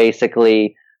that was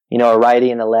basically, a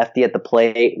righty and a lefty at the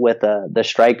plate with the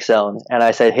strike zone. And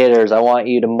I said, hitters, I want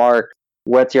you to mark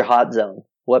what's your hot zone.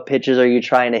 What pitches are you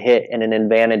trying to hit in an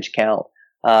advantage count?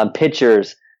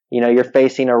 Pitchers, you're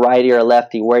facing a righty or a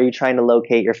lefty. Where are you trying to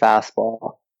locate your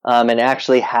fastball? And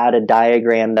actually had a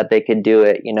diagram that they could do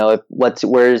it.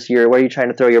 Where are you trying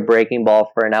to throw your breaking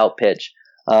ball for an out pitch,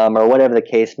 or whatever the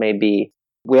case may be.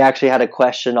 We actually had a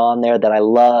question on there that I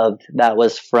loved that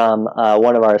was from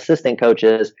one of our assistant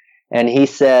coaches, and he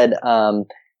said,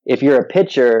 if you're a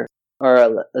pitcher,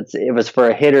 or it was for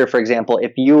a hitter, for example,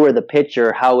 if you were the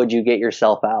pitcher, how would you get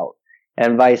yourself out?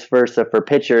 And vice versa for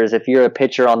pitchers. If you're a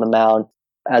pitcher on the mound,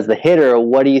 as the hitter,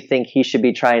 what do you think he should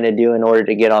be trying to do in order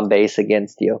to get on base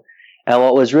against you? And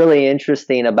what was really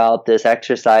interesting about this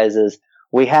exercise is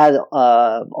we had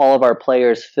all of our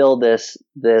players fill this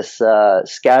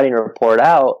scouting report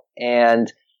out.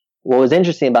 And what was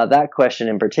interesting about that question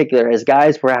in particular is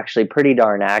guys were actually pretty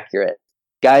darn accurate.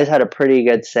 Guys had a pretty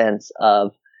good sense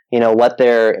of, what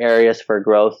their areas for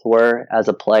growth were as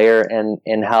a player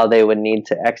and how they would need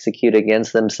to execute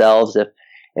against themselves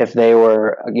if they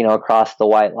were, across the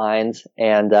white lines.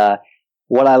 And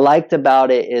what I liked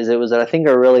about it is it was, I think,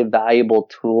 a really valuable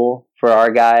tool for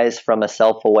our guys from a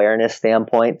self-awareness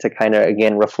standpoint to kind of,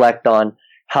 again, reflect on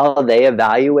how they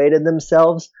evaluated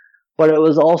themselves. But it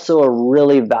was also a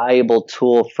really valuable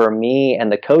tool for me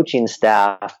and the coaching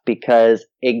staff because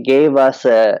it gave us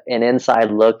an inside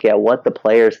look at what the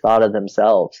players thought of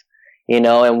themselves,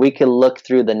 and we could look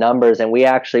through the numbers, and we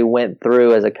actually went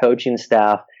through as a coaching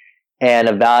staff and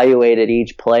evaluated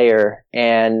each player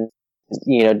and,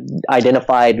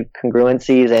 identified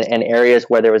congruencies and areas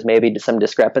where there was maybe some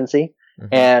discrepancy.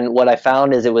 Mm-hmm. And what I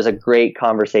found is it was a great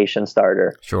conversation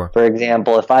starter. Sure. For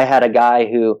example, if I had a guy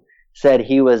who said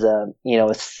he was a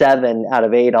 7 out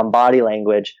of 8 on body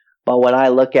language, but when I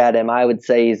look at him, I would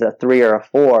say he's a 3 or a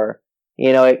 4.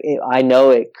 I know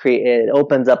it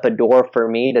opens up a door for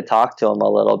me to talk to him a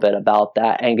little bit about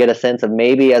that and get a sense of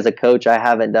maybe as a coach, I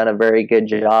haven't done a very good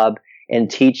job in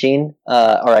teaching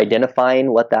or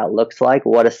identifying what that looks like,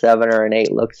 what a 7 or an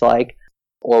 8 looks like,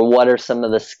 or what are some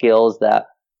of the skills that,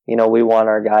 we want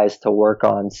our guys to work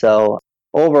on. So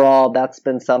overall, that's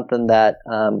been something that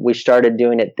we started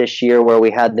doing it this year where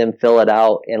we had them fill it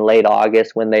out in late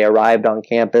August when they arrived on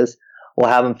campus. We'll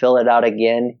have them fill it out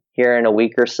again here in a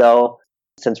week or so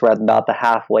since we're at about the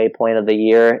halfway point of the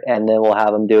year, and then we'll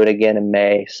have them do it again in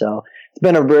May. So it's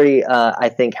been a very, I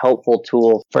think, helpful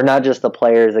tool for not just the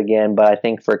players again, but I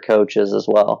think for coaches as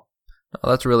well.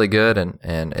 Well, that's really good,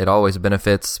 and it always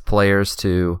benefits players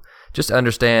to just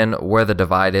understand where the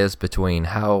divide is between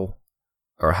how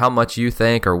much you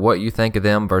think or what you think of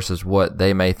them versus what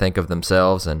they may think of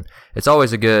themselves, and it's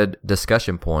always a good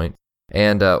discussion point.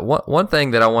 And one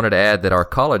thing that I wanted to add that our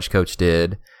college coach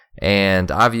did, and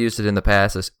I've used it in the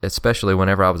past, especially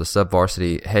whenever I was a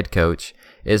sub-varsity head coach,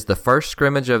 is the first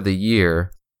scrimmage of the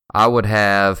year, I would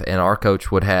have, and our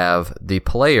coach would have, the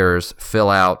players fill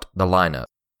out the lineup.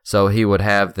 So he would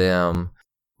have them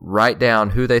write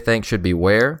down who they think should be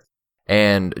where,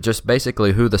 and just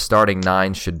basically who the starting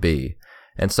 9 should be.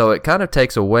 And so it kind of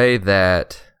takes away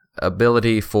that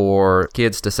ability for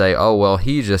kids to say, oh, well,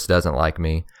 he just doesn't like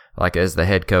me, like as the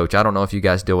head coach. I don't know if you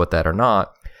guys deal with that or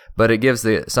not, but it gives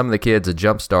some of the kids a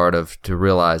jump start to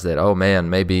realize that, oh, man,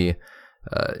 maybe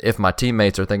if my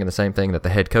teammates are thinking the same thing that the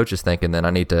head coach is thinking, then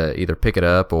I need to either pick it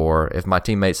up, or if my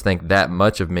teammates think that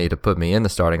much of me to put me in the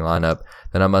starting lineup,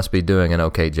 then I must be doing an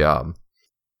okay job.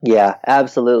 Yeah,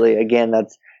 absolutely. Again,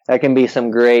 that can be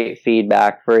some great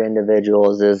feedback for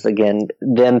individuals is, again,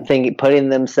 them putting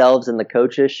themselves in the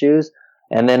coach's shoes,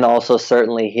 and then also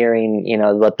certainly hearing,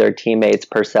 what their teammates'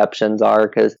 perceptions are.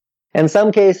 Because in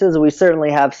some cases, we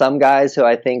certainly have some guys who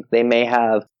I think they may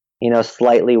have,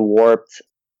 slightly warped,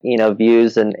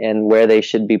 views and where they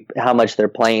should be, how much their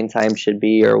playing time should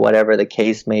be, or whatever the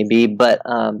case may be. But,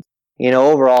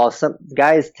 overall, some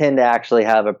guys tend to actually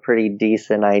have a pretty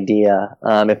decent idea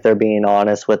if they're being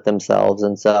honest with themselves.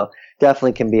 And so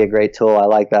definitely can be a great tool. I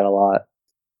like that a lot.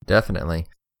 Definitely.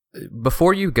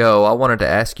 Before you go, I wanted to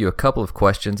ask you a couple of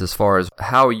questions as far as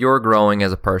how you're growing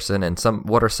as a person and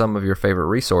what are some of your favorite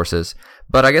resources.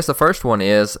 But I guess the first one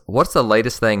is, what's the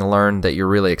latest thing learned that you're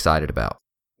really excited about?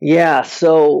 Yeah,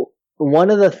 so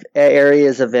one of the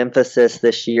areas of emphasis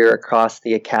this year across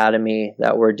the academy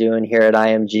that we're doing here at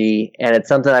IMG, and it's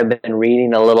something I've been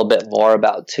reading a little bit more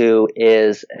about too,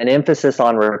 is an emphasis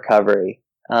on recovery.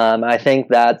 I think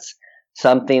that's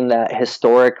something that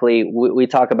historically we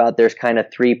talk about. There's kind of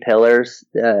three pillars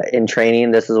in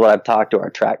training. This is what I've talked to our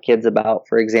track kids about,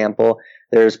 for example.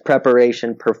 There's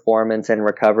preparation, performance, and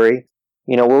recovery.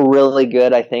 We're really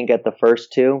good, I think, at the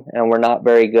first two, and we're not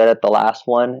very good at the last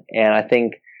one. And I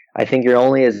think you're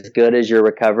only as good as your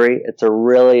recovery. It's a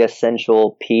really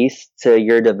essential piece to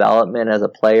your development as a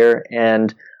player.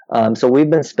 And so we've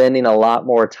been spending a lot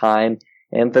more time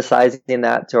emphasizing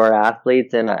that to our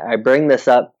athletes. And I bring this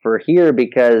up for here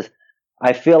because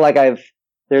I feel like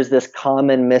there's this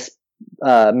common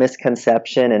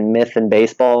misconception and myth in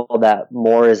baseball that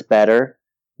more is better,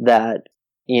 that,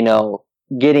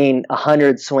 getting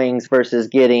 100 swings versus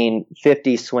getting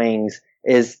 50 swings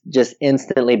is just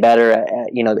instantly better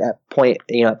at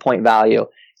point value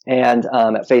and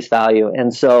at face value.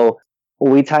 And so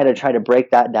we try to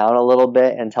break that down a little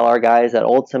bit and tell our guys that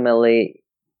ultimately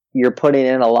you're putting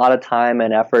in a lot of time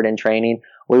and effort in training.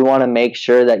 We want to make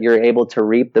sure that you're able to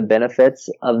reap the benefits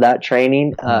of that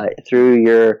training through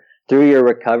your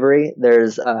recovery.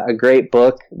 There's a great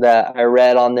book that I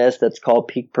read on this that's called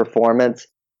Peak Performance.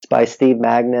 It's by Steve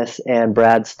Magnus and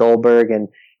Brad Stolberg,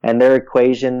 and their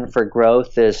equation for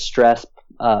growth is stress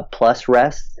plus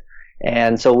rest.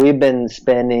 And so we've been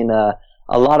spending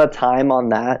a lot of time on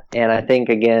that. And I think,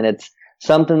 again, it's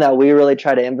something that we really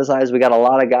try to emphasize. We got a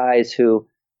lot of guys who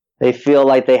they feel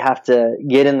like they have to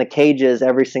get in the cages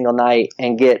every single night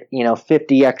and get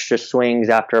 50 extra swings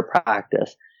after a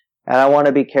practice. And I want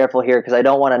to be careful here because I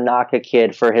don't want to knock a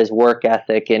kid for his work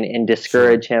ethic and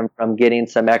discourage him from getting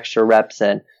some extra reps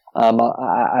in.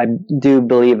 I do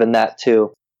believe in that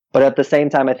too. But at the same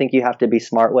time, I think you have to be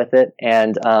smart with it.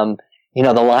 And,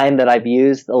 the line that I've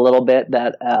used a little bit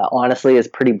that honestly is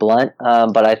pretty blunt,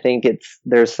 but I think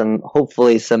there's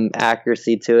hopefully some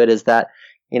accuracy to it, is that,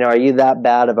 are you that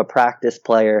bad of a practice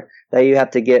player that you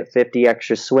have to get 50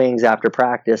 extra swings after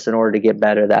practice in order to get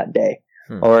better that day?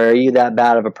 Or are you that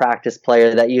bad of a practice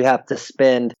player that you have to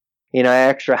spend, an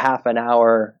extra half an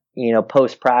hour,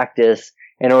 post practice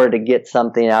in order to get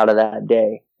something out of that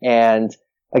day? And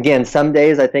again, some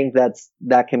days I think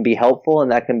that can be helpful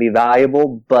and that can be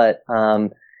valuable, but,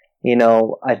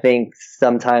 I think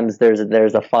sometimes there's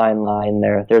a fine line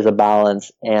there. There's a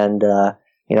balance, and,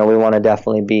 we want to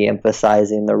definitely be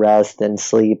emphasizing the rest and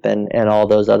sleep and all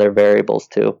those other variables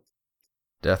too.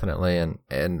 Definitely.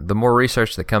 And the more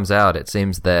research that comes out, it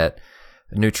seems that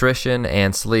nutrition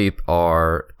and sleep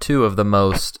are two of the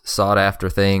most sought after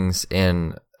things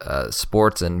in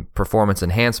sports and performance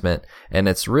enhancement. And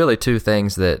it's really two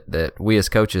things that we as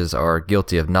coaches are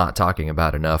guilty of not talking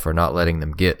about enough or not letting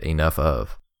them get enough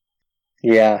of.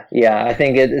 Yeah. I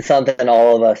think it's something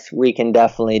all of us, we can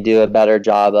definitely do a better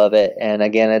job of it. And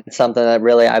again, it's something that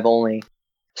really I've only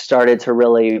started to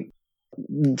really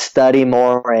study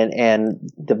more and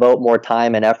devote more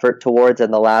time and effort towards in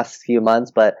the last few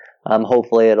months, but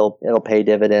hopefully it'll pay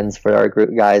dividends for our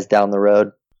group guys down the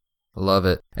road. Love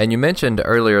it. And you mentioned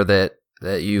earlier that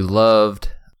you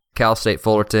loved Cal State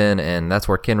Fullerton, and that's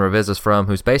where Ken Reviz is from,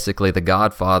 who's basically the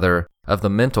godfather of the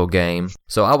mental game.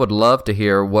 So I would love to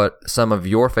hear what some of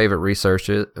your favorite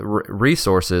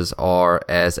resources are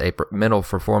as a mental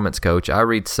performance coach. I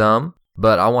read some,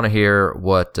 but I want to hear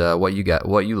what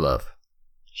you love.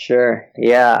 Sure.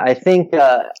 Yeah. I think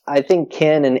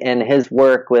Ken and his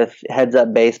work with Heads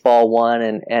Up Baseball 1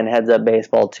 and Heads Up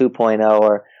Baseball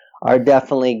 2.0 are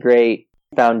definitely great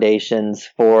foundations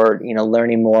for,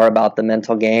 learning more about the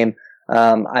mental game.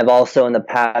 I've also in the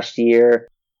past year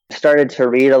started to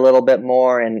read a little bit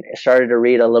more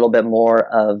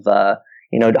of,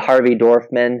 Harvey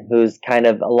Dorfman, who's kind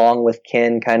of, along with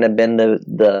Ken, kind of been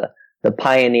the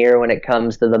pioneer when it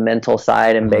comes to the mental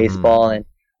side in baseball, and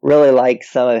really like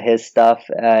some of his stuff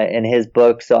in his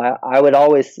books. So I would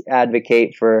always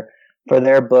advocate for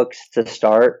their books to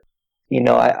start.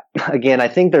 I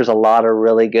think there's a lot of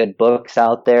really good books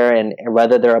out there, and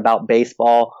whether they're about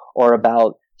baseball or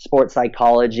about sports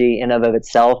psychology in of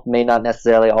itself may not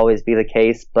necessarily always be the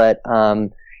case. But,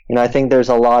 I think there's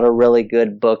a lot of really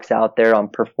good books out there on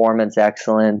performance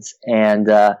excellence. And,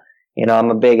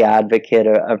 I'm a big advocate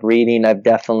of reading. I've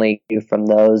definitely from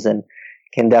those and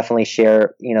can definitely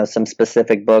share, some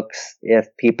specific books if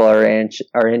people are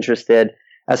interested.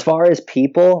 As far as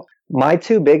people, my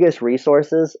two biggest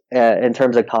resources in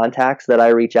terms of contacts that I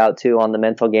reach out to on the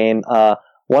mental game,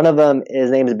 one of them,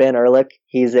 his name is Ben Ehrlich.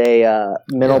 He's a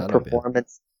mental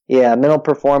performance. Yeah, mental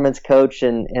performance coach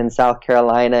in South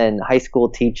Carolina and high school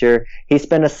teacher. He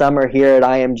spent a summer here at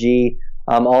IMG,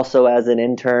 also as an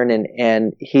intern,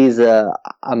 and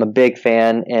I'm a big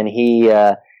fan, and he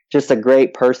just a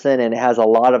great person and has a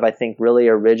lot of, I think, really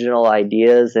original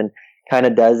ideas and kind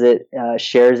of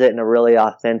shares it in a really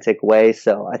authentic way.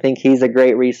 So I think he's a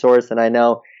great resource, and I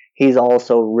know he's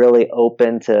also really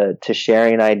open to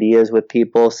sharing ideas with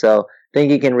people. So I think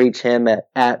you can reach him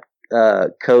at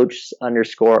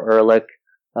Coach_Ehrlich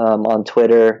on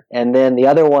Twitter. And then the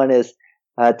other one is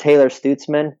Taylor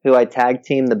Stutzman, who I tag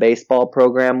team the baseball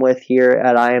program with here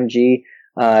at IMG.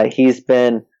 He's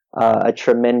been a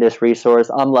tremendous resource.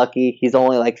 I'm lucky. He's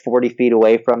only like 40 feet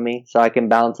away from me, so I can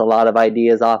bounce a lot of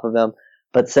ideas off of him.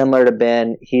 But similar to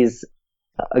Ben, he's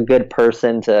a good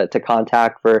person to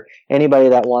contact for anybody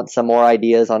that wants some more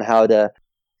ideas on how to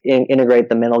integrate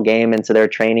the mental game into their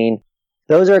training.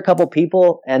 Those are a couple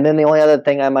people. And then the only other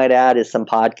thing I might add is some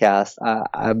podcasts.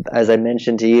 As I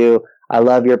mentioned to you, I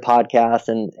love your podcast,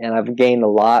 and I've gained a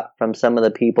lot from some of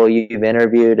the people you've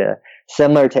interviewed,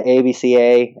 similar to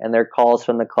ABCA and their calls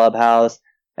from the clubhouse.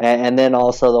 And then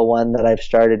also the one that I've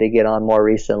started to get on more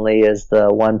recently is the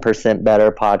 1%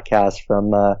 Better podcast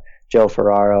from Joe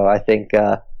Ferraro. I think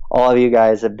all of you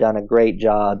guys have done a great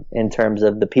job in terms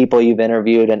of the people you've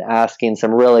interviewed and asking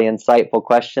some really insightful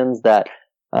questions that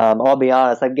I'll be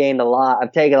honest, I've gained a lot.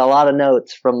 I've taken a lot of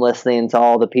notes from listening to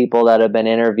all the people that have been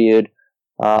interviewed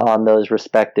on those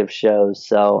respective shows.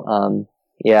 So,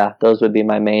 yeah, those would be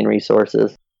my main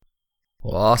resources.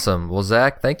 Well, awesome. Well,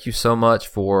 Zach, thank you so much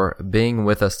for being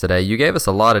with us today. You gave us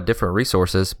a lot of different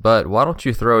resources, but why don't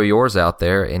you throw yours out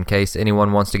there in case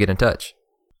anyone wants to get in touch?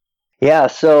 Yeah,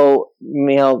 so,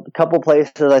 a couple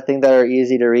places I think that are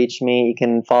easy to reach me. You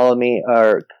can follow me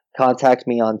or contact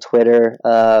me on Twitter.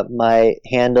 My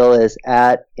handle is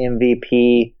at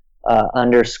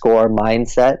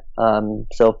MVP_mindset.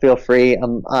 So feel free.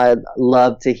 I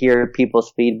love to hear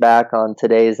people's feedback on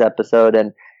today's episode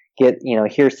and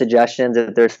hear suggestions.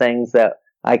 If there's things that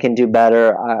I can do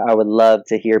better, I would love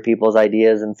to hear people's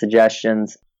ideas and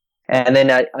suggestions. And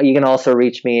then you can also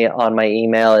reach me on my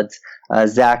email. It's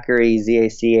Zachary,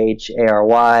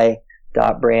 ZACHARY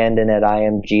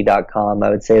 .brandon@img.com. I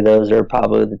would say those are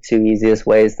probably the two easiest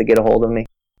ways to get a hold of me.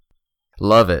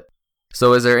 Love it.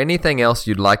 So is there anything else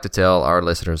you'd like to tell our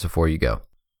listeners before you go?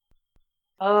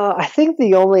 I think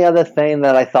the only other thing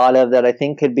that I thought of that I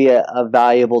think could be a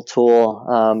valuable tool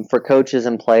for coaches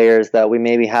and players that we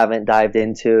maybe haven't dived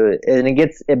into, and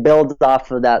it builds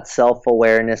off of that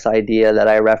self-awareness idea that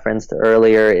I referenced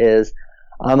earlier, is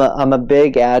I'm a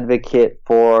big advocate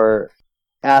for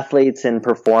athletes and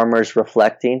performers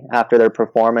reflecting after their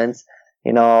performance.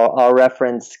 I'll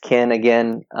reference Ken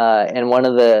again, and one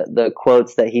of the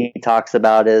quotes that he talks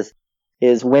about is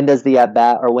when does the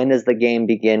at-bat or when does the game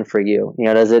begin for you?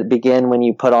 Does it begin when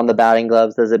you put on the batting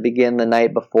gloves? Does it begin the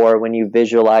night before when you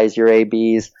visualize your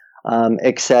ABs,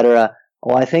 etc.?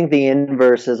 Well, I think the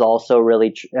inverse is also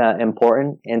really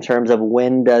important in terms of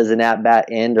when does an at-bat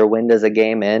end or when does a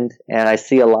game end. And I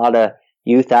see a lot of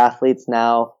youth athletes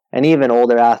now and even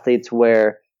older athletes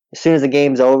where as soon as the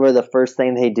game's over, the first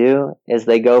thing they do is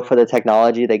they go for the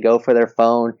technology, they go for their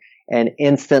phone, and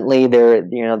instantly they're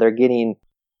getting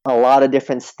a lot of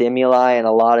different stimuli and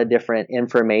a lot of different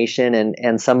information,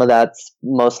 and some of that's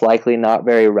most likely not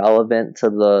very relevant to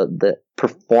the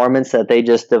performance that they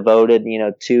just devoted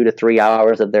 2 to 3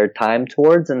 hours of their time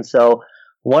towards. And so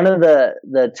one of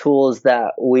the tools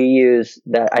that we use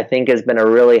that I think has been a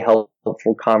really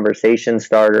helpful conversation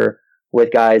starter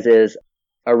with guys is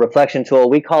a reflection tool.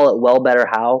 We call it Well Better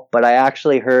How, but I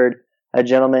actually heard a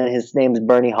gentleman, his name's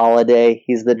Bernie Holiday.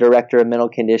 He's the director of mental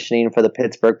conditioning for the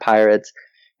Pittsburgh Pirates.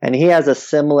 And he has a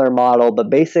similar model, but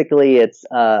basically it's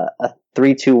a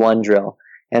 3-2-1 drill.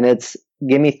 And it's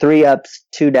give me 3 ups,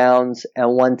 2 downs,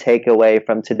 and 1 takeaway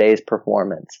from today's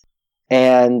performance.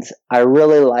 And I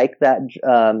really like that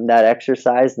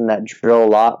exercise and that drill a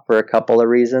lot for a couple of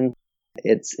reasons.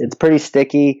 It's pretty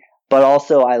sticky, but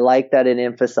also I like that it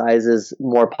emphasizes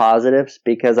more positives,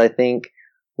 because I think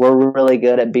we're really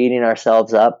good at beating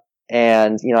ourselves up.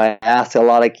 And, I ask a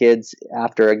lot of kids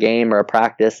after a game or a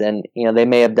practice, and, they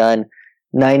may have done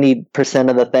 90%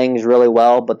 of the things really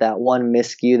well, but that one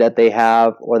miscue that they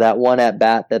have, or that one at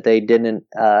bat that they didn't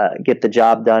get the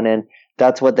job done in,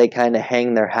 that's what they kind of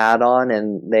hang their hat on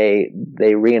and they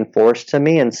reinforce to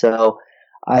me. And so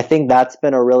I think that's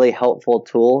been a really helpful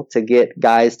tool to get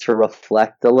guys to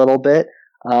reflect a little bit.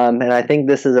 And I think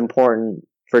this is important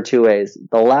for 2 ways.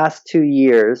 The last 2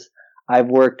 years, I've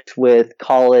worked with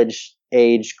college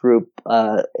age group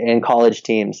and college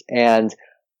teams, and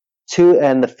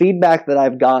and the feedback that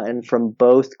I've gotten from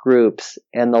both groups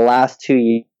in the last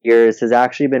 2 years has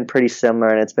actually been pretty similar,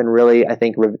 and it's been really, I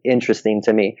think, interesting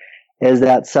to me, is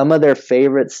that some of their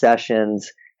favorite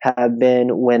sessions have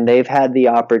been when they've had the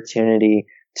opportunity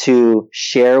to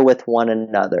share with one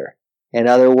another. In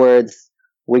other words,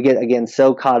 we get, again,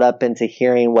 so caught up into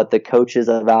hearing what the coaches'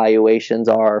 evaluations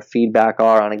are, or feedback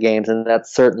are on games, and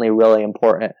that's certainly really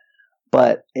important.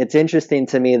 But it's interesting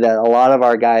to me that a lot of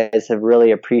our guys have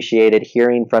really appreciated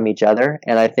hearing from each other.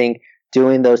 And I think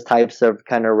doing those types of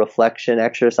kind of reflection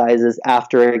exercises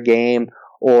after a game,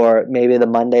 or maybe the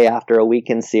Monday after a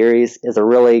weekend series, is a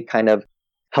really kind of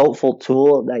helpful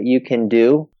tool that you can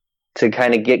do to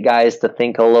kind of get guys to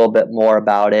think a little bit more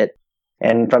about it.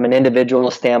 And from an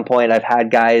individual standpoint, I've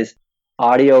had guys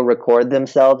audio record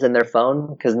themselves in their phone,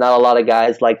 because not a lot of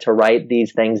guys like to write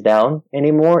these things down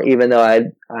anymore, even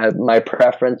though my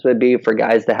preference would be for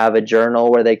guys to have a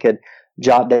journal where they could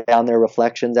jot down their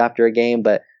reflections after a game.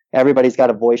 But everybody's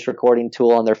got a voice recording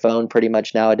tool on their phone pretty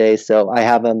much nowadays. So I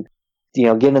have them,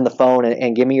 get in the phone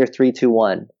and give me your 3, 2,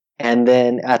 1. And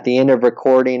then at the end of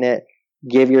recording it,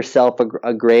 give yourself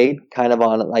a grade kind of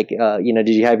on like, did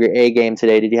you have your A game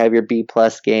today? Did you have your B+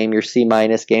 game, your C-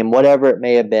 game, whatever it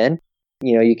may have been?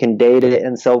 You can date it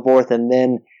and so forth, and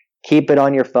then keep it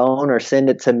on your phone or send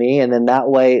it to me. And then that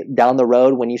way, down the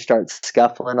road, when you start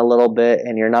scuffling a little bit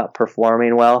and you're not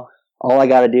performing well, all I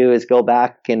got to do is go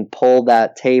back and pull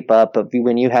that tape up of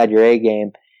when you had your A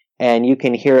game, and you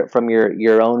can hear it from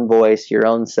your own voice, your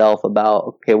own self about,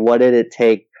 okay, what did it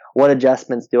take? What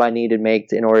adjustments do I need to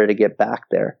make in order to get back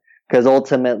there? Because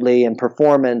ultimately in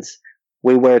performance,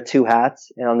 we wear 2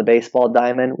 hats, and on the baseball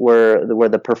diamond, we're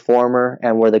the performer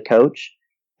and we're the coach.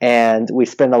 And we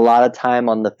spend a lot of time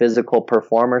on the physical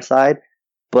performer side.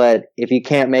 But if you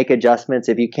can't make adjustments,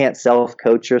 if you can't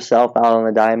self-coach yourself out on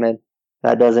the diamond,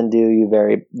 that doesn't do you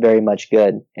very, very much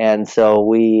good. And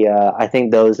so I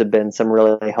think those have been some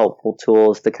really helpful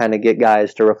tools to kind of get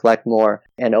guys to reflect more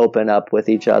and open up with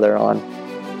each other on.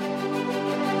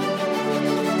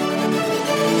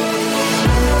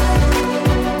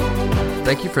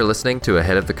 Thank you for listening to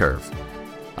Ahead of the Curve.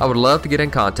 I would love to get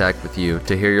in contact with you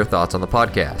to hear your thoughts on the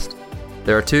podcast.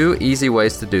 There are 2 easy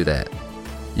ways to do that.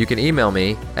 You can email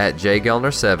me at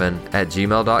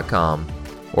jgelner7@gmail.com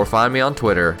or find me on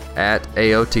Twitter at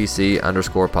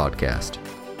AOTC_podcast.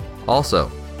 Also,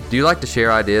 do you like to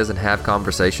share ideas and have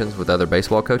conversations with other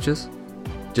baseball coaches?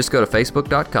 Just go to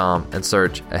facebook.com and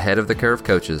search Ahead of the Curve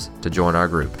Coaches to join our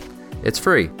group. It's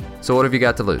free, so what have you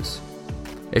got to lose?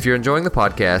 If you're enjoying the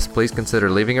podcast, please consider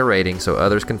leaving a rating so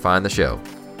others can find the show.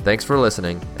 Thanks for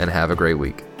listening, and have a great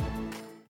week.